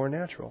areas that were more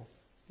natural,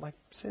 like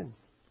sin.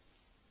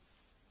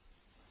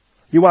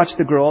 You watch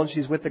the girl and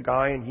she's with the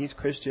guy and he's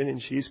Christian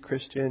and she's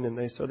Christian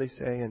and so they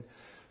say,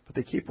 but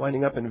they keep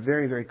winding up in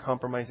very, very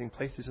compromising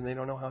places and they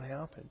don't know how it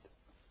happened.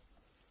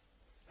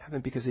 It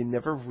happened because they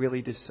never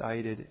really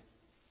decided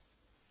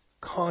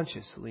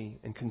consciously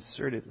and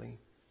concertedly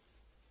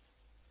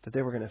that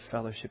they were going to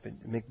fellowship and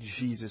make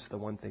Jesus the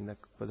one thing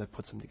that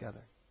puts them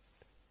together.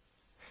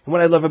 And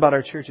what I love about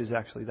our church is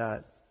actually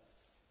that.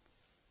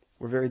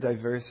 We're very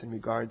diverse in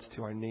regards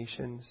to our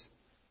nations,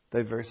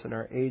 diverse in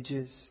our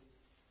ages,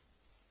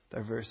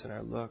 diverse in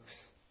our looks.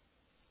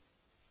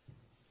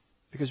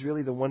 Because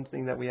really the one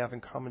thing that we have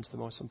in common is the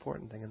most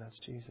important thing, and that's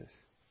Jesus.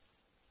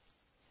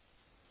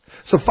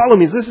 So follow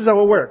me. This is how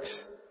it works.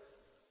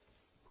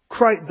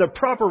 For the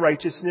proper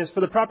righteousness,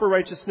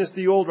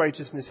 the old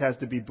righteousness has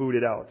to be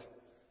booted out.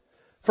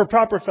 For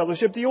proper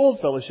fellowship, the old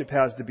fellowship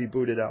has to be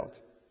booted out.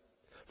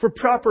 For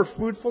proper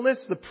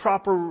fruitfulness, the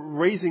proper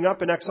raising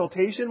up and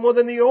exaltation, well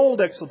then the old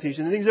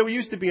exaltation, the things that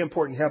used to be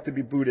important have to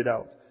be booted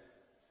out.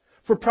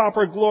 For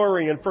proper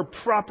glory and for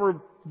proper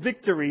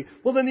victory,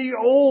 well then the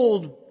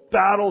old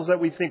battles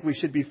that we think we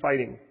should be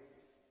fighting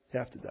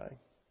have to die.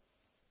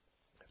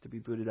 Have to be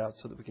booted out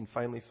so that we can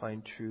finally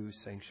find true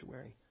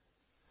sanctuary.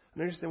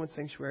 And understand what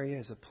sanctuary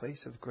is, a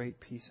place of great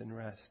peace and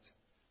rest.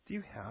 Do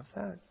you have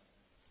that?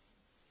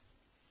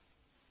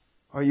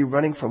 Are you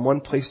running from one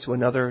place to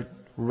another,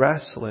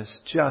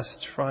 restless,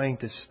 just trying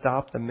to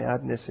stop the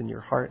madness in your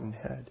heart and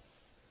head?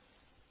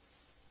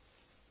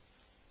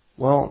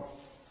 Well,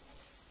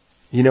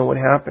 you know what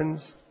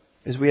happens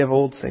is we have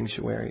old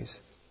sanctuaries.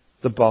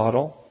 The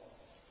bottle,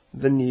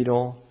 the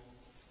needle,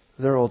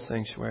 they're old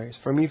sanctuaries.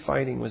 For me,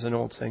 fighting was an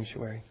old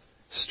sanctuary.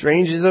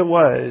 Strange as it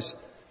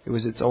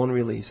was its own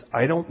release.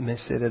 I don't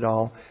miss it at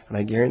all, and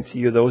I guarantee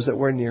you those that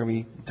were near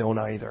me don't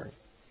either.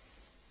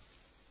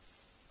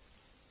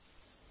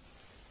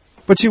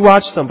 But you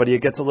watch somebody,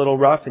 it gets a little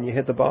rough and you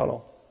hit the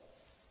bottle.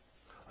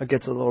 It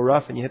gets a little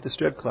rough and you hit the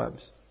strip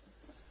clubs.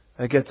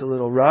 It gets a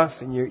little rough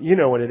and you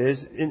know what it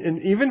is.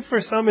 And even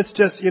for some it's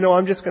just,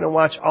 I'm just going to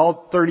watch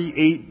all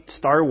 38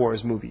 Star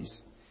Wars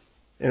movies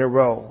in a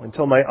row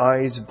until my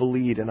eyes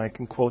bleed and I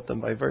can quote them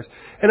by verse.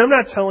 And I'm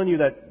not telling you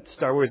that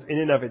Star Wars in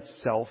and of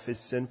itself is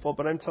sinful,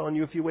 but I'm telling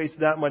you if you waste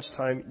that much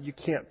time, you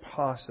can't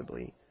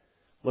possibly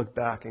look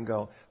back and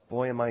go,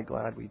 boy, am I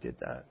glad we did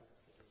that.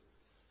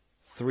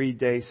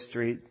 3-day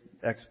straight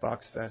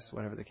Xbox fest,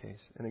 whatever the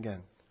case. And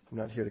again, I'm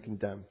not here to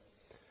condemn.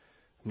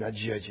 I'm not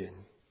judging.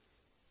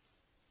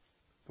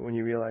 But when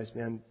you realize,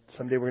 man,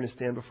 someday we're going to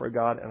stand before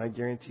God, and I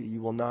guarantee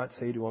you will not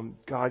say to Him,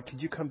 God,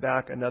 could you come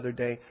back another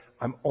day?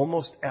 I'm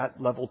almost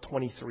at level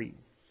 23.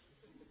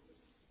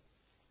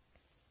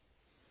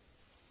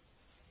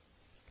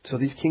 So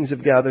these kings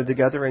have gathered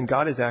together, and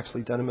God has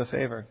actually done them a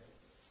favor.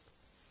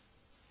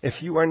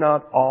 If you are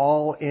not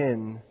all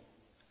in,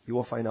 you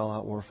will find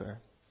all-out warfare.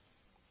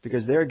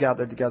 Because they're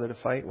gathered together to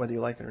fight, whether you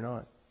like it or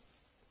not.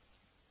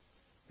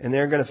 And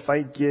they're going to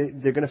fight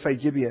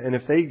Gibeon. And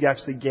if they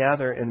actually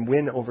gather and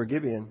win over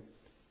Gibeon,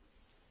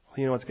 well,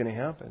 you know what's going to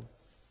happen?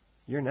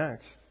 You're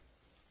next.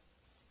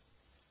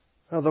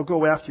 Well, they'll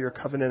go after your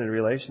covenanted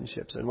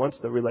relationships. And once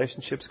the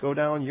relationships go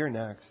down, you're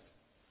next.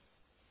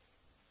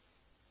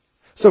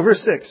 So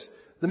verse 6.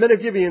 The men of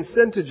Gibeon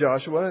sent to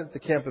Joshua at the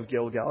camp of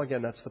Gilgal.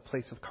 Again, that's the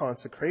place of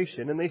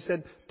consecration. And they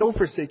said, don't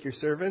forsake your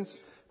servants.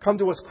 Come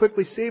to us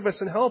quickly, save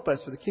us and help us.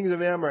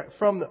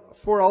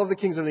 For all of the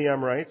kings of the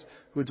Amorites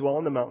who dwell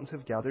in the mountains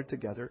have gathered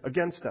together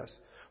against us.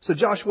 So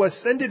Joshua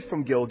ascended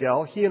from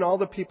Gilgal, he and all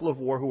the people of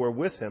war who were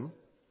with him,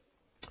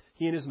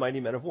 he and his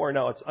mighty men of war.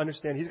 Now, let's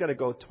understand, he's got to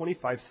go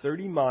 25,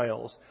 30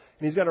 miles,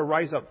 and he's got to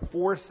rise up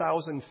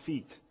 4,000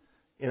 feet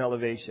in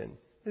elevation.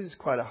 This is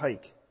quite a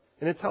hike.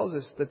 And it tells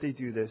us that they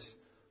do this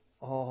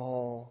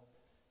all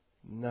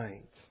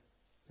night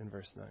in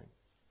verse 9.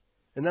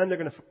 And then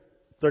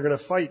they're going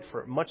to fight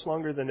for much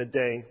longer than a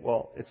day.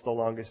 Well, it's the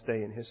longest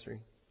day in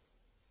history.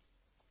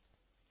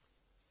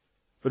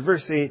 But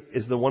verse 8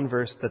 is the one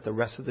verse that the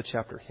rest of the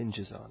chapter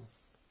hinges on.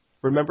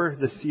 Remember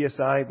the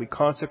CSI, we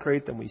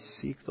consecrate, then we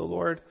seek the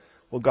Lord.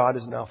 Well, God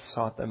has now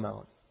sought them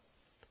out.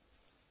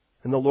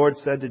 And the Lord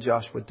said to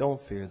Joshua,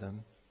 don't fear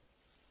them.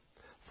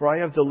 For I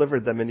have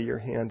delivered them into your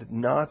hand.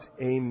 Not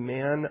a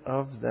man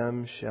of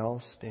them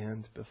shall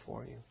stand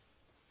before you.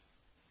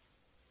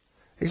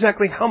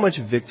 Exactly how much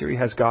victory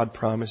has God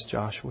promised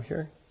Joshua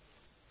here?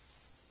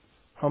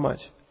 How much?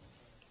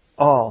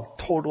 All.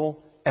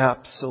 Total,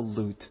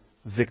 absolute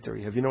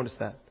victory. Have you noticed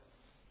that?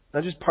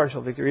 Not just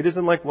partial victory. It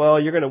isn't like, well,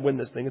 you're going to win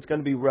this thing. It's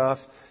going to be rough.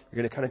 You're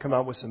going to kind of come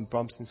out with some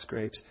bumps and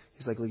scrapes.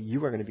 He's like,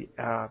 you are going to be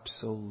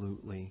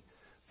absolutely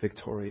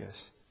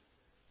victorious.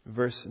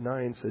 Verse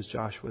 9 says,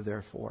 Joshua,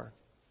 therefore.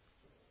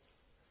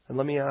 And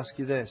let me ask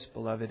you this,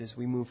 beloved, as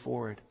we move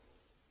forward.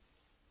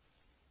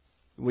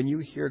 When you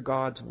hear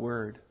God's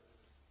word,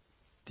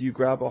 do you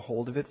grab a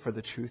hold of it for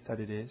the truth that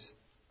it is?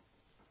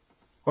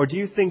 Or do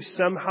you think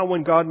somehow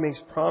when God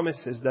makes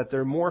promises that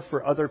they're more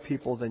for other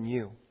people than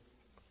you?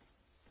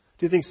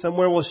 Do you think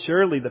somewhere, well,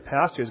 surely the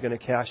pastor is going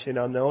to cash in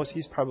on those?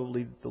 He's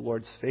probably the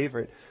Lord's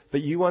favorite.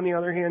 But you, on the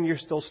other hand, you're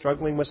still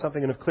struggling with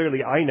something. And if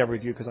clearly I never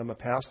do because I'm a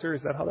pastor,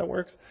 is that how that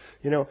works?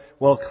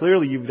 Well,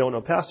 clearly you don't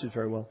know pastors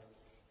very well.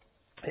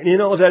 And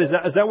in all of that, is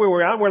that where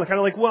we're at? We're kind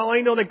of like, well,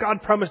 I know that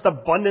God promised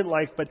abundant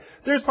life, but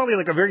there's probably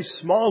like a very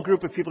small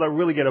group of people that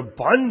really get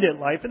abundant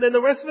life, and then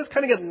the rest of us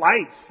kind of get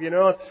life,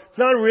 It's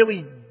not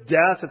really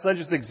death, it's not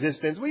just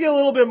existence. We get a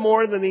little bit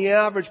more than the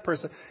average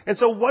person. And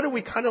so what are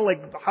we kind of like,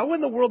 how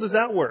in the world does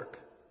that work?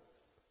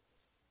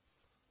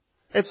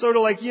 It's sort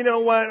of like, you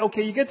know what,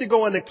 okay, you get to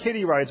go on the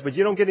kiddie rides, but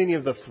you don't get any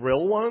of the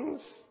thrill ones.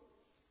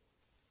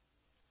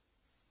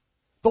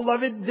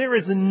 Beloved, there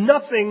is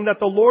nothing that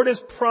the Lord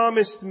has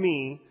promised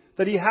me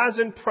that He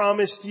hasn't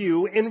promised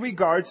you in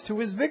regards to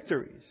His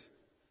victories.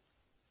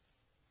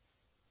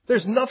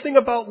 There's nothing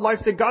about life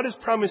that God has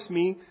promised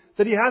me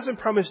that He hasn't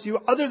promised you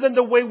other than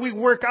the way we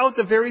work out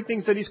the very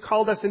things that He's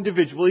called us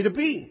individually to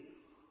be.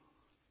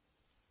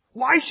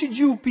 Why should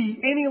you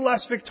be any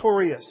less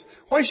victorious?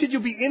 Why should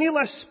you be any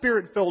less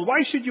Spirit-filled?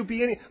 Why should you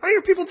be I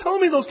hear people tell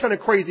me those kind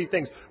of crazy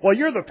things. Well,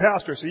 you're the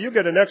pastor, so you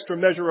get an extra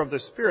measure of the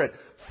Spirit.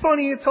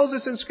 Funny, it tells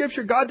us in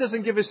Scripture, God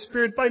doesn't give His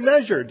Spirit by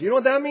measure. Do you know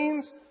what that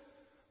means?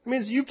 It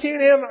means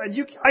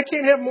I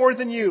can't have more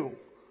than you.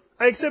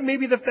 Except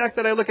maybe the fact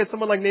that I look at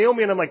someone like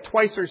Naomi and I'm like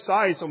twice her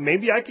size, so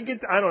maybe I can get,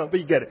 I don't know, but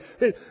you get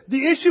it.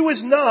 The issue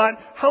is not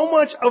how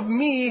much of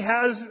me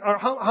or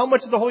how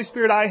much of the Holy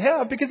Spirit I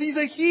have, because He's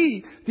a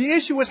He. The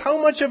issue is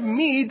how much of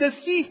me does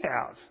He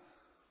have?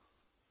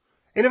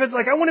 And if it's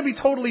like, I want to be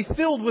totally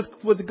filled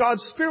with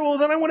God's Spirit, well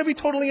then I want to be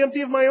totally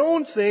empty of my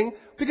own thing,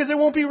 because there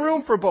won't be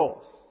room for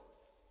both.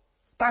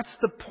 That's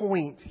the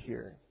point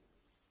here.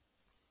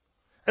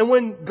 And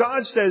when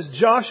God says,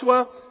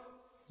 Joshua,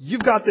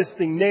 you've got this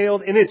thing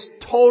nailed and it's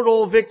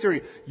total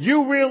victory.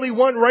 You really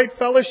want right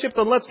fellowship?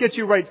 Then let's get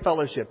you right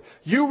fellowship.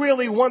 You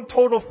really want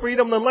total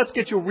freedom? Then let's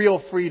get you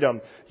real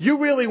freedom. You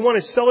really want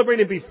to celebrate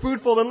and be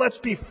fruitful? Then let's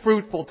be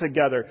fruitful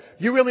together.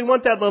 You really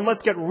want that? Then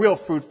let's get real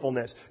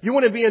fruitfulness. You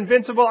want to be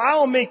invincible?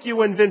 I'll make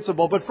you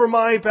invincible, but for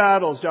my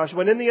battles,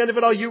 Joshua. And in the end of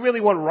it all, you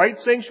really want right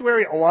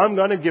sanctuary? Oh, I'm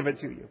going to give it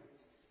to you.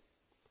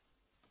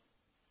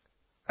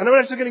 And I'm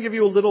not just going to give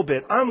you a little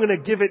bit. I'm going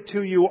to give it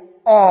to you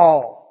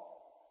all.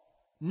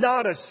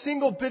 Not a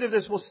single bit of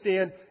this will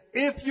stand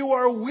if you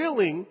are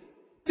willing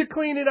to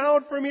clean it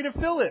out for me to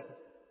fill it.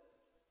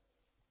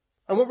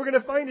 And what we're going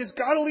to find is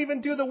God will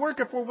even do the work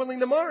if we're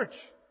willing to march.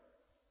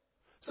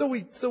 So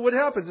what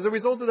happens? As a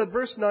result of that,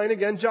 verse 9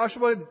 again,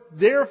 Joshua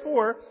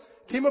therefore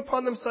came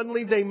upon them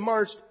suddenly. They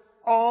marched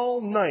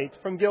all night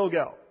from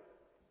Gilgal.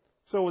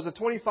 So it was a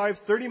 25,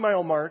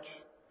 30-mile march.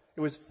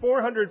 It was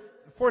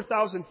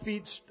 4,000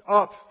 feet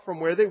up from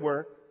where they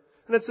were.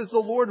 And it says the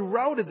Lord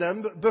routed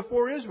them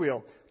before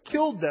Israel,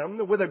 killed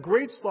them with a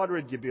great slaughter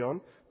at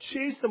Gibeon,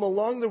 chased them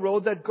along the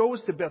road that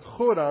goes to Beth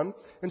Horon,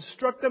 and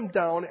struck them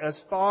down as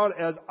far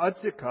as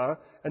Azekah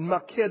and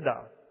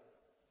Makkedah.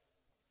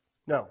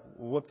 Now,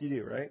 what do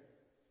you do, right?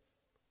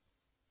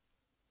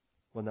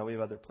 Well, now we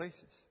have other places.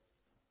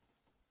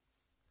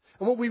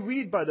 And what we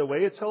read, by the way,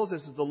 it tells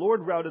us is the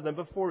Lord routed them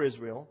before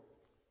Israel.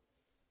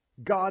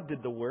 God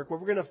did the work. What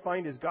we're going to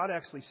find is God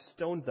actually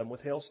stoned them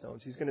with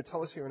hailstones. He's going to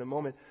tell us here in a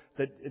moment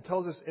that it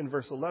tells us in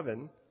verse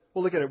 11.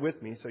 Well, look at it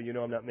with me so you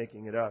know I'm not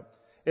making it up.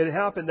 It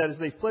happened that as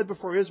they fled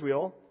before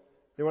Israel,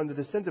 they were on the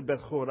descent of Beth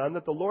Horon,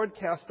 that the Lord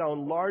cast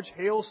down large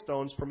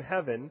hailstones from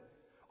heaven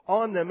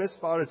on them as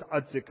far as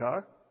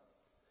Azekah,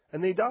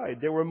 and they died.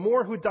 There were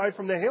more who died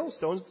from the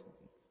hailstones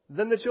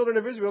than the children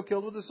of Israel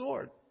killed with the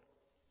sword.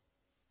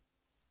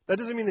 That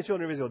doesn't mean the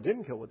children of Israel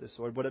didn't kill with the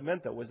sword. What it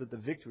meant, though, was that the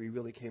victory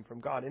really came from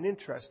God. And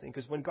interesting,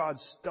 because when God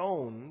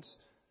stones,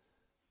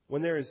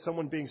 when there is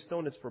someone being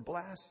stoned, it's for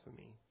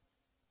blasphemy.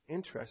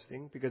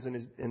 Interesting, because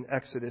in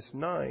Exodus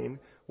 9,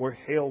 where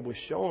hail was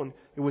shown,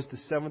 it was the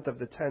 7th of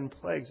the 10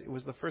 plagues. It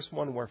was the first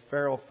one where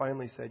Pharaoh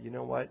finally said, you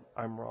know what?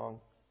 I'm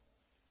wrong.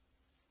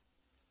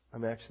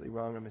 I'm actually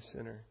wrong. I'm a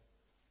sinner.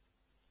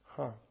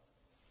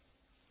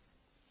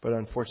 But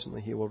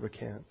unfortunately, he will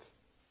recant.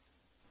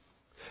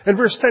 In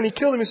verse 10, he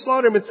killed him, he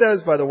slaughtered him. It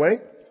says, by the way,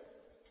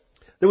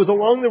 there was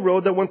along the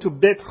road that went to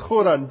Beth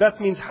Horon. Beth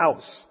means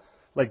house.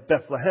 Like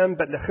Bethlehem,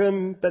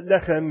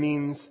 Bethlehem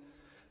means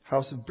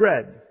house of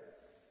bread.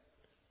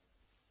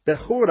 Beth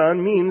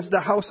Horon means the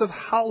house of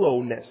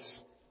hollowness,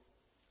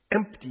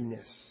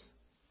 emptiness.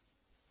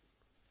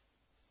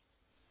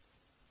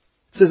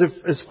 It says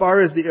as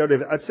far as the area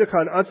of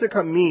Azekah, and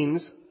Azekah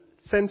means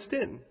fenced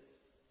in,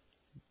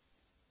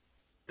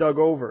 dug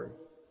over.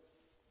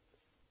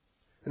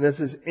 And this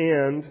is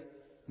and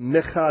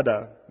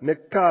Mechada.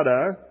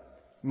 Mechada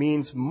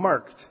means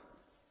marked,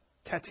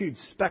 tattooed,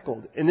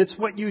 speckled. And it's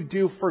what you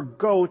do for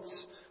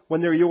goats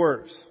when they're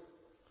yours.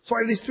 So I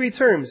have these three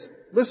terms.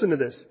 Listen to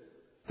this.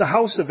 The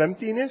house of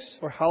emptiness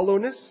or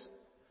hollowness,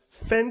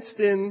 fenced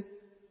in,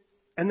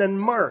 and then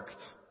marked.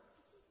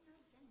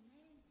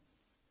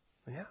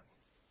 Yeah.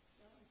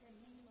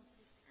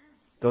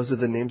 Those are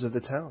the names of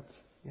the towns.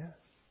 Yes.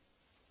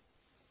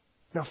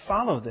 Now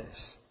follow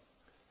this.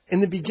 In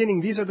the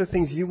beginning, these are the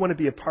things you want to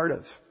be a part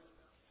of.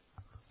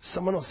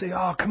 Someone will say,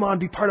 oh, come on,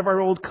 be part of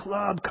our old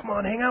club. Come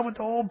on, hang out with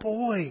the old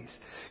boys.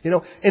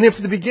 And if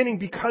at the beginning,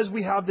 because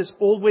we have this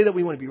old way that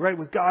we want to be right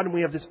with God, and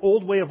we have this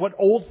old way of what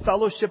old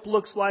fellowship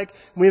looks like,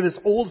 and we have this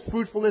old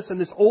fruitfulness and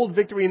this old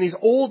victory and these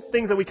old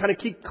things that we kind of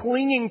keep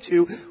clinging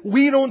to,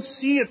 we don't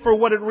see it for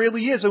what it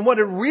really is. And what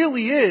it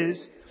really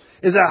is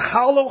a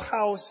hollow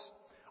house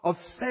of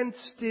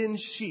fenced-in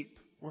sheep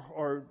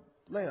or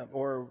lamb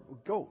or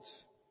goats.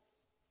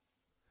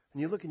 And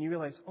you look and you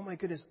realize, oh my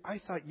goodness, I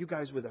thought you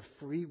guys were the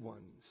free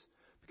ones.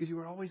 Because you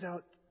were always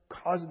out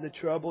causing the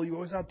trouble. You were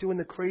always out doing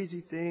the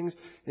crazy things.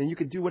 And you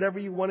could do whatever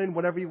you wanted,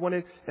 whatever you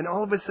wanted. And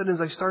all of a sudden, as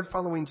I start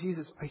following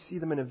Jesus, I see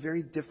them in a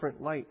very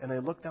different light. And I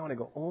look down and I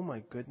go, oh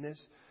my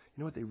goodness,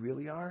 you know what they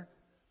really are?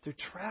 They're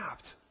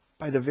trapped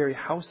by the very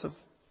house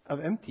of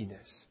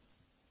emptiness.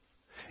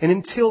 And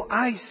until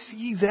I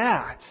see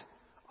that,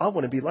 I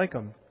want to be like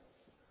them.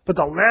 But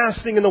the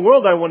last thing in the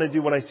world I want to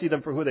do when I see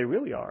them for who they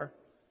really are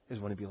is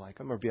want to be like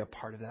them or be a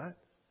part of that.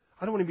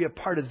 I don't want to be a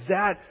part of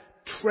that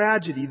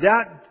tragedy,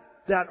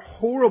 that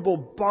horrible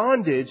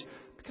bondage,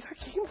 because I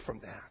came from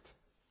that.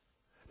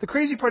 The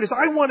crazy part is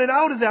I wanted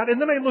out of that,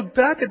 and then I look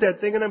back at that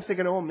thing and I'm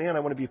thinking, oh man,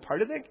 I want to be a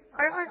part of that.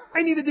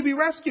 I needed to be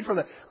rescued from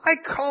that. I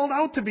called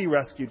out to be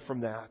rescued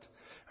from that.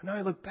 And now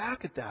I look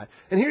back at that.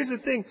 And here's the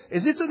thing,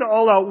 is it's an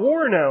all-out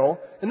war now,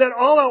 and that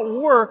all-out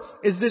war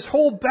is this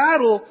whole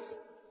battle.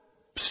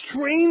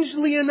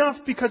 Strangely enough,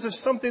 because of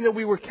something that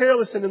we were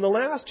careless in the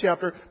last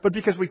chapter, but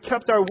because we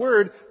kept our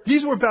word,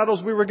 these were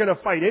battles we were going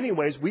to fight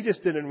anyways. We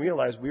just didn't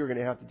realize we were going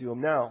to have to do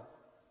them now.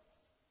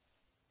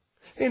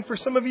 And for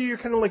some of you, you're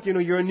kind of like,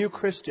 you're a new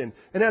Christian.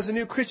 And as a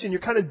new Christian, you're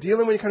kind of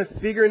dealing with, you're kind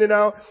of figuring it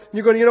out.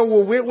 You're going,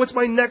 well, what's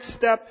my next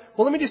step?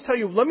 Well, let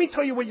me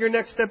tell you what your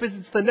next step is.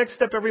 It's the next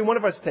step every one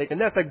of us take.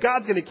 And that's that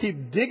God's going to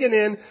keep digging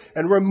in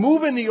and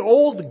removing the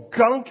old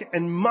gunk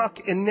and muck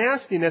and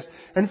nastiness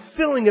and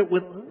filling it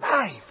with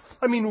life.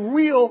 I mean,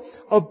 real,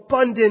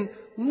 abundant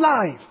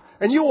life.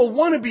 And you will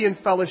want to be in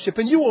fellowship,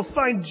 and you will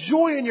find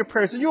joy in your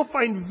prayers, and you'll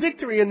find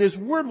victory, and this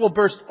word will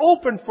burst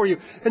open for you.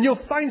 And you'll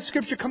find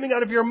scripture coming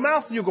out of your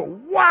mouth, and you'll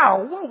go,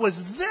 wow, what was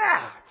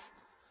that?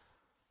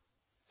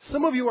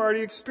 Some of you are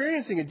already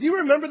experiencing it. Do you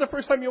remember the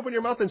first time you opened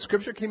your mouth and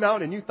scripture came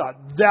out, and you thought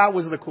that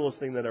was the coolest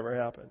thing that ever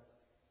happened?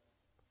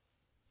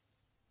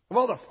 Of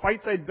all the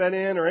fights I'd been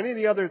in or any of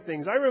the other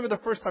things, I remember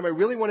the first time I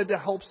really wanted to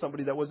help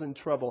somebody that was in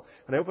trouble.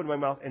 And I opened my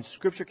mouth and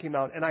scripture came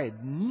out, and I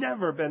had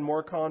never been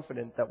more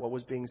confident that what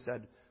was being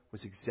said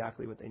was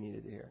exactly what they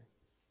needed to hear.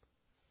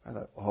 I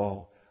thought,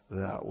 oh,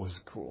 that was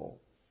cool.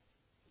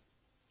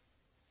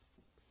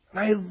 And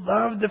I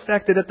love the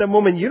fact that at that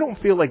moment you don't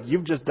feel like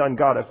you've just done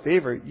God a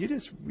favor. You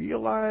just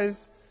realize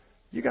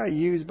you got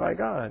used by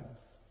God.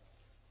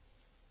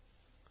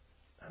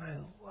 And I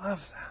love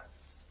that.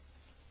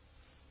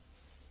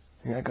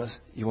 And God goes,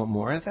 you want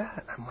more of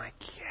that? I'm like,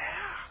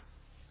 yeah.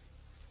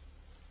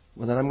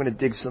 Well, then I'm going to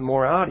dig some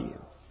more out of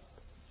you.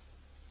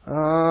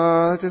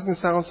 That doesn't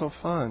sound so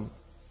fun.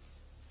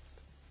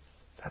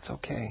 That's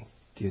okay.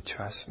 Do you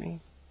trust me?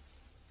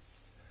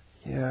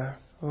 Yeah,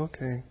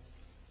 okay.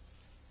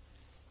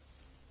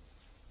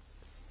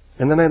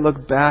 And then I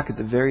look back at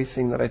the very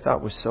thing that I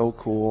thought was so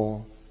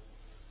cool,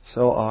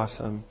 so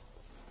awesome,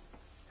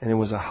 and it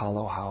was a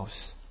hollow house.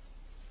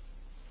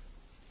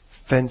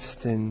 Fenced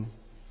in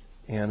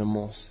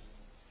animals.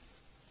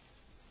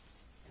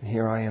 And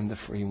here I am, the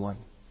free one.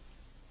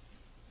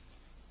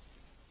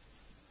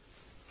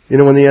 You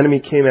know, when the enemy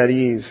came at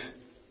Eve,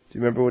 do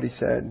you remember what he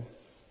said?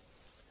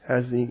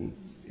 As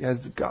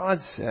God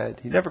said,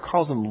 he never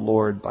calls him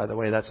Lord, by the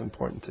way, that's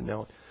important to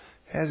note.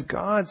 Has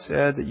God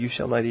said that you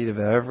shall not eat of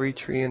every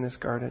tree in this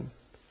garden?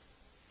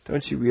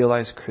 Don't you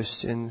realize,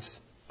 Christians,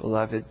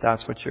 beloved,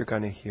 that's what you're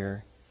going to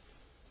hear.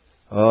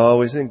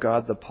 Oh, isn't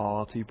God the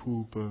party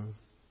pooper?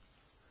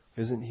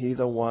 Isn't He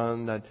the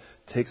one that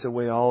takes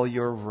away all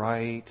your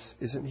rights?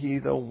 Isn't He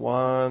the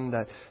one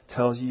that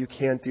tells you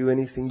can't do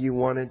anything you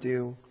want to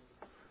do?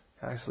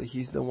 Actually,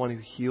 He's the one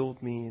who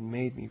healed me and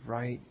made me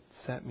right,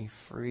 set me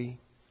free.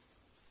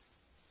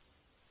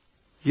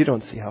 You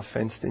don't see how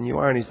fenced in you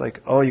are. And He's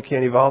like, oh, you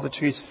can't eat of all the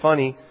trees?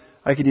 Funny.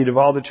 I could eat of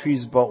all the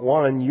trees but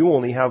one. You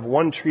only have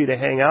one tree to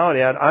hang out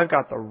at. I've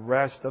got the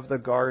rest of the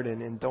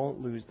garden. And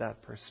don't lose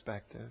that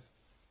perspective.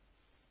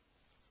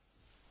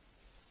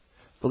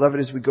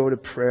 Beloved, as we go to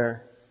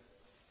prayer,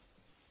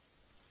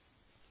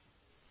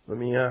 let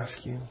me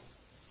ask you,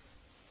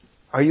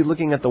 are you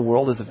looking at the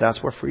world as if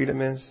that's where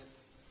freedom is?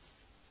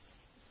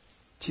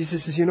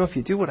 Jesus says, if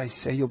you do what I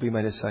say, you'll be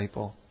my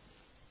disciple.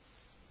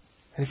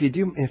 And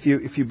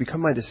if you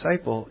become my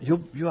disciple,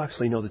 you'll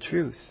actually know the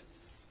truth.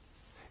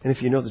 And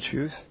if you know the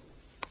truth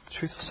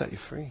will set you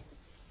free.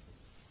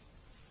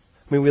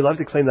 I mean, we love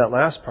to claim that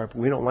last part, but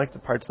we don't like the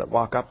parts that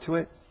walk up to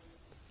it.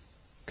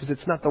 Because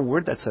it's not the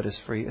Word that set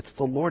us free, it's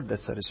the Lord that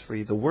set us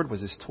free. The Word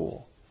was His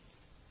tool.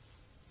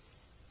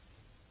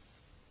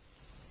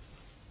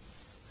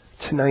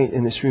 Tonight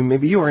in this room,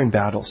 maybe you are in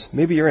battles.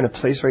 Maybe you're in a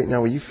place right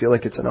now where you feel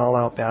like it's an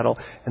all-out battle,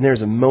 and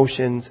there's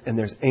emotions, and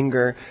there's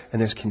anger, and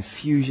there's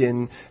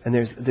confusion, and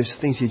there's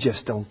things you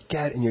just don't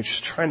get, and you're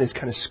just trying to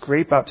kind of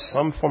scrape up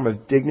some form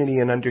of dignity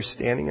and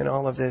understanding in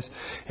all of this.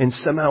 And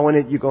somehow in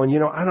it you're going,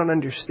 I don't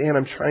understand.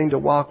 I'm trying to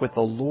walk with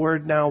the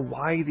Lord now.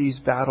 Why these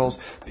battles?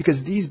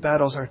 Because these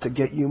battles are to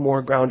get you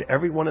more ground.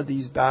 Every one of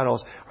these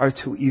battles are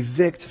to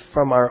evict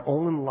from our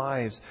own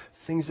lives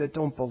things that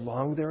don't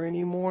belong there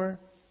anymore,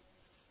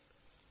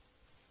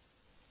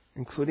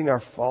 including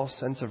our false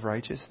sense of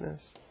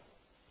righteousness,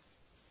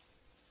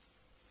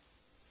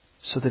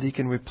 so that He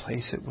can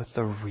replace it with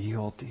the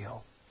real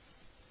deal.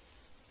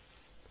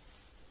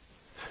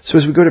 So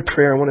as we go to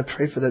prayer, I want to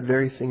pray for that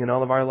very thing in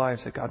all of our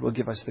lives, that God will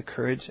give us the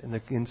courage and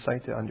the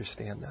insight to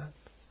understand that.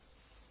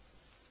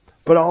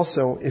 But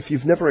also, if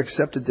you've never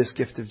accepted this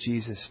gift of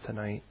Jesus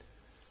tonight,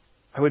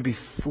 I would be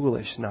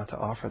foolish not to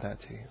offer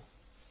that to you.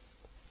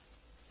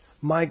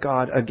 My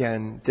God,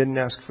 again, didn't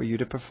ask for you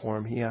to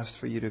perform. He asked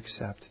for you to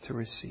accept, to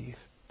receive,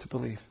 to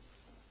believe.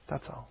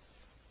 That's all.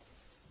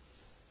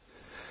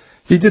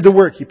 He did the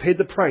work. He paid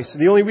the price.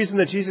 And the only reason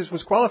that Jesus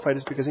was qualified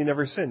is because He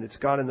never sinned. It's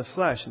God in the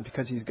flesh. And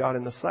because He's God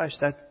in the flesh,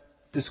 that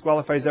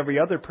disqualifies every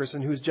other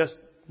person who's just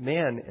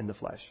man in the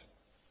flesh,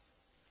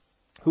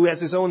 who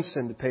has his own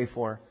sin to pay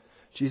for.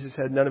 Jesus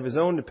had none of His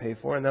own to pay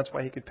for, and that's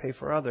why He could pay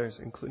for others,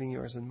 including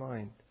yours and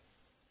mine.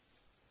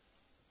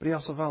 But He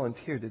also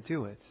volunteered to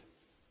do it.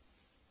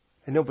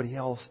 And nobody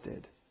else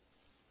did.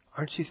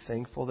 Aren't you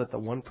thankful that the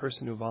one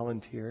person who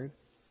volunteered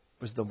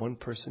was the one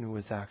person who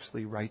was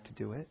actually right to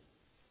do it?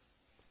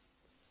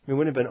 I mean,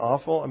 wouldn't it have been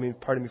awful? I mean,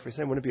 pardon me for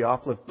saying, wouldn't it be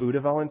awful if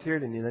Buddha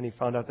volunteered and then he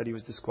found out that he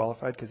was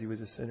disqualified because he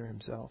was a sinner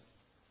himself?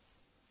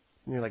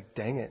 And you're like,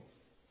 dang it.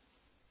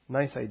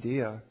 Nice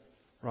idea.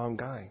 Wrong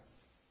guy.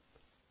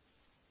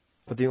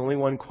 But the only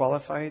one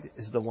qualified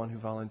is the one who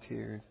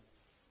volunteered.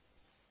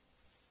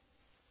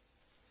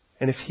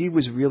 And if He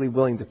was really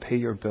willing to pay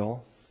your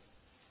bill,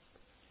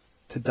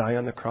 to die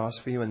on the cross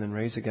for you and then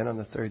raise again on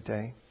the third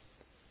day,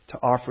 to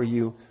offer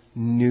you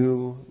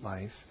new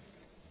life,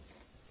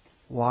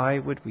 why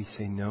would we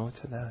say no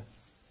to that?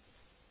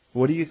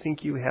 What do you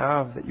think you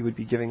have that you would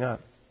be giving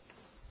up?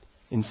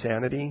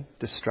 Insanity?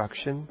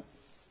 Destruction?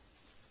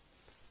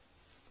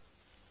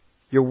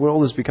 Your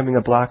world is becoming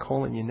a black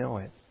hole and you know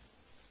it.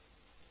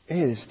 It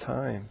is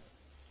time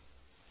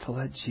to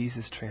let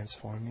Jesus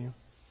transform you.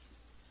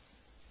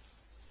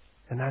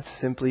 And that's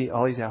simply,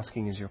 all He's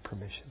asking is your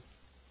permission.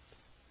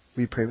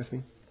 Will you pray with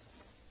me?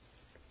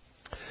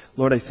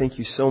 Lord, I thank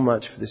You so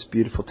much for this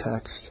beautiful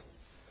text.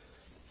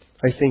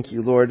 I thank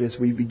You, Lord, as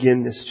we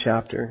begin this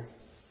chapter.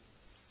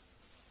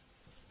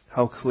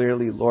 how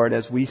clearly, Lord,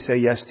 as we say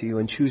yes to you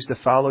and choose to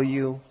follow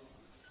you,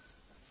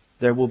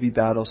 there will be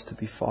battles to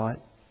be fought.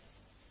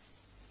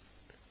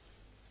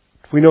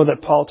 We know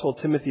that Paul told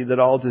Timothy that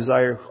all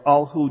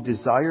who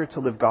desire to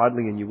live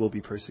godly in you will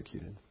be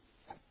persecuted.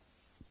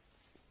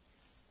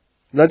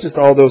 Not just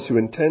all those who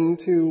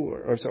intend to,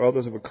 or all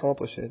those who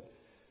accomplish it,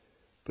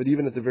 but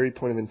even at the very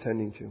point of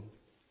intending to,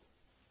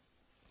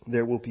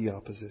 there will be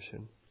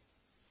opposition.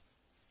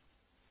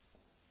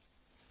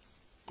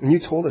 And you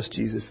told us,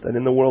 Jesus, that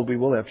in the world we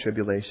will have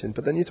tribulation,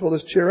 but then you told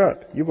us, cheer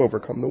up, you've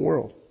overcome the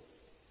world.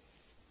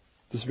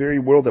 This very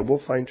world that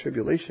will find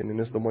tribulation and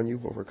is the one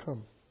you've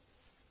overcome.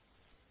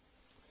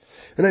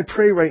 And I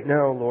pray right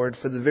now, Lord,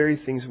 for the very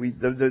things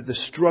the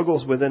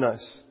struggles within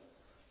us,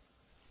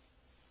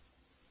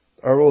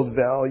 our old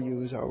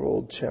values, our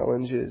old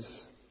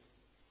challenges,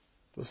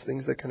 those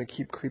things that kind of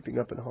keep creeping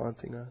up and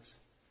haunting us.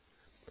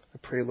 I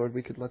pray, Lord,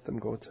 we could let them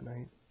go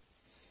tonight.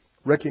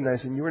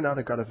 Recognizing you are not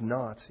a God of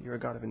not, you're a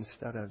God of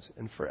instead of.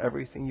 And for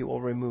everything you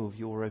will remove,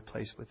 you will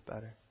replace with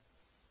better.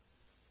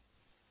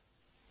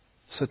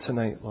 So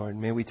tonight, Lord,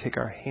 may we take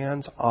our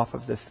hands off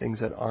of the things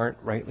that aren't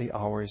rightly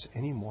ours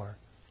anymore.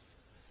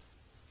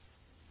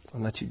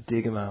 And let you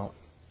dig them out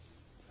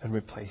and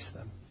replace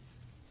them.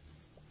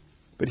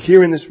 But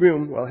here in this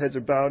room, while heads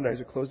are bowed and eyes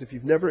are closed, if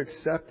you've never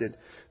accepted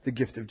the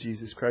gift of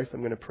Jesus Christ,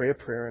 I'm going to pray a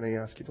prayer and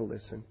I ask you to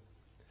listen.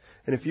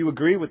 And if you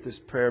agree with this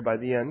prayer by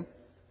the end,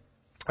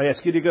 I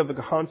ask you to give a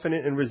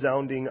confident and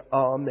resounding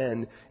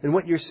amen. And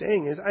what you're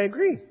saying is, I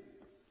agree.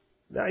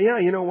 Yeah,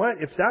 you know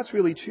what? If that's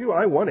really true,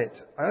 I want it.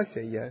 I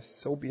say yes.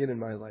 So be it in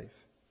my life.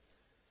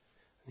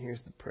 And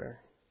here's the prayer.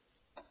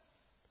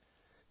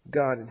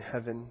 God in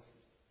heaven,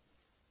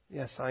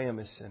 yes, I am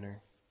a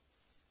sinner.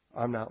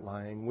 I'm not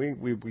lying.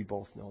 We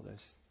both know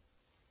this.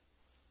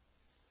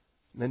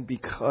 And then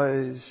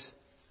because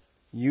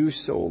you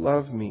so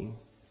love me,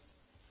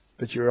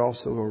 but you're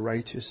also a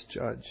righteous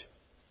judge,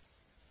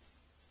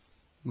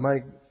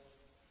 my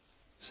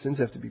sins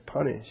have to be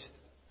punished.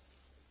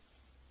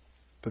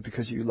 But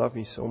because you love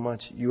me so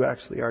much, you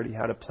actually already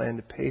had a plan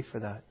to pay for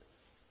that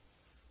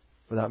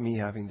without me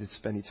having to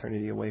spend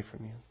eternity away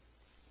from you.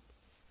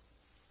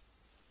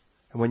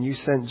 And when you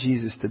sent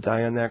Jesus to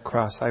die on that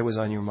cross, I was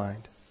on your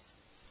mind.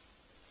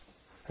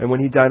 And when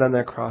He died on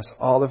that cross,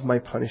 all of my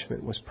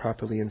punishment was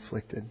properly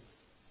inflicted.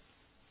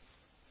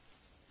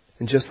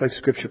 And just like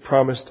Scripture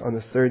promised, on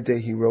the third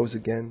day He rose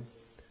again,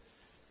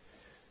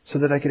 so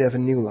that I could have a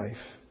new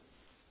life.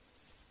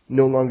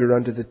 No longer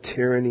under the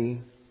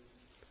tyranny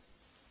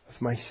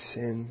of my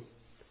sin.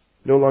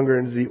 No longer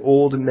under the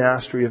old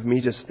mastery of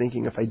me just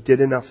thinking if I did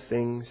enough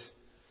things,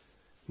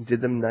 and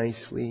did them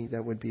nicely,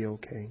 that would be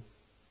okay.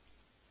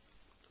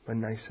 I'm a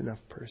nice enough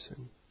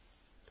person.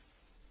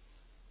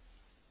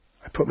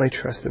 I put my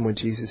trust in what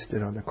Jesus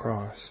did on the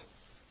cross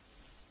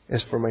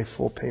as for my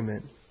full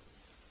payment.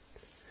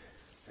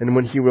 And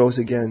when He rose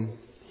again,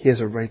 He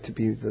has a right to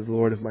be the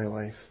Lord of my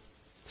life.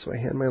 So I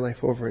hand my life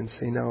over and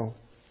say, no,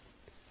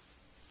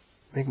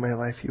 make my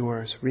life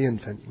yours.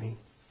 Reinvent me.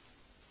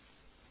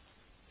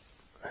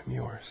 I'm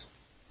yours.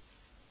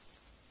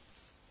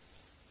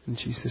 In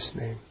Jesus'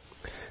 name.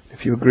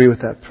 If you agree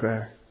with that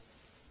prayer,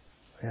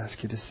 I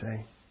ask you to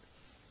say,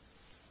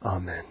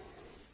 Amen.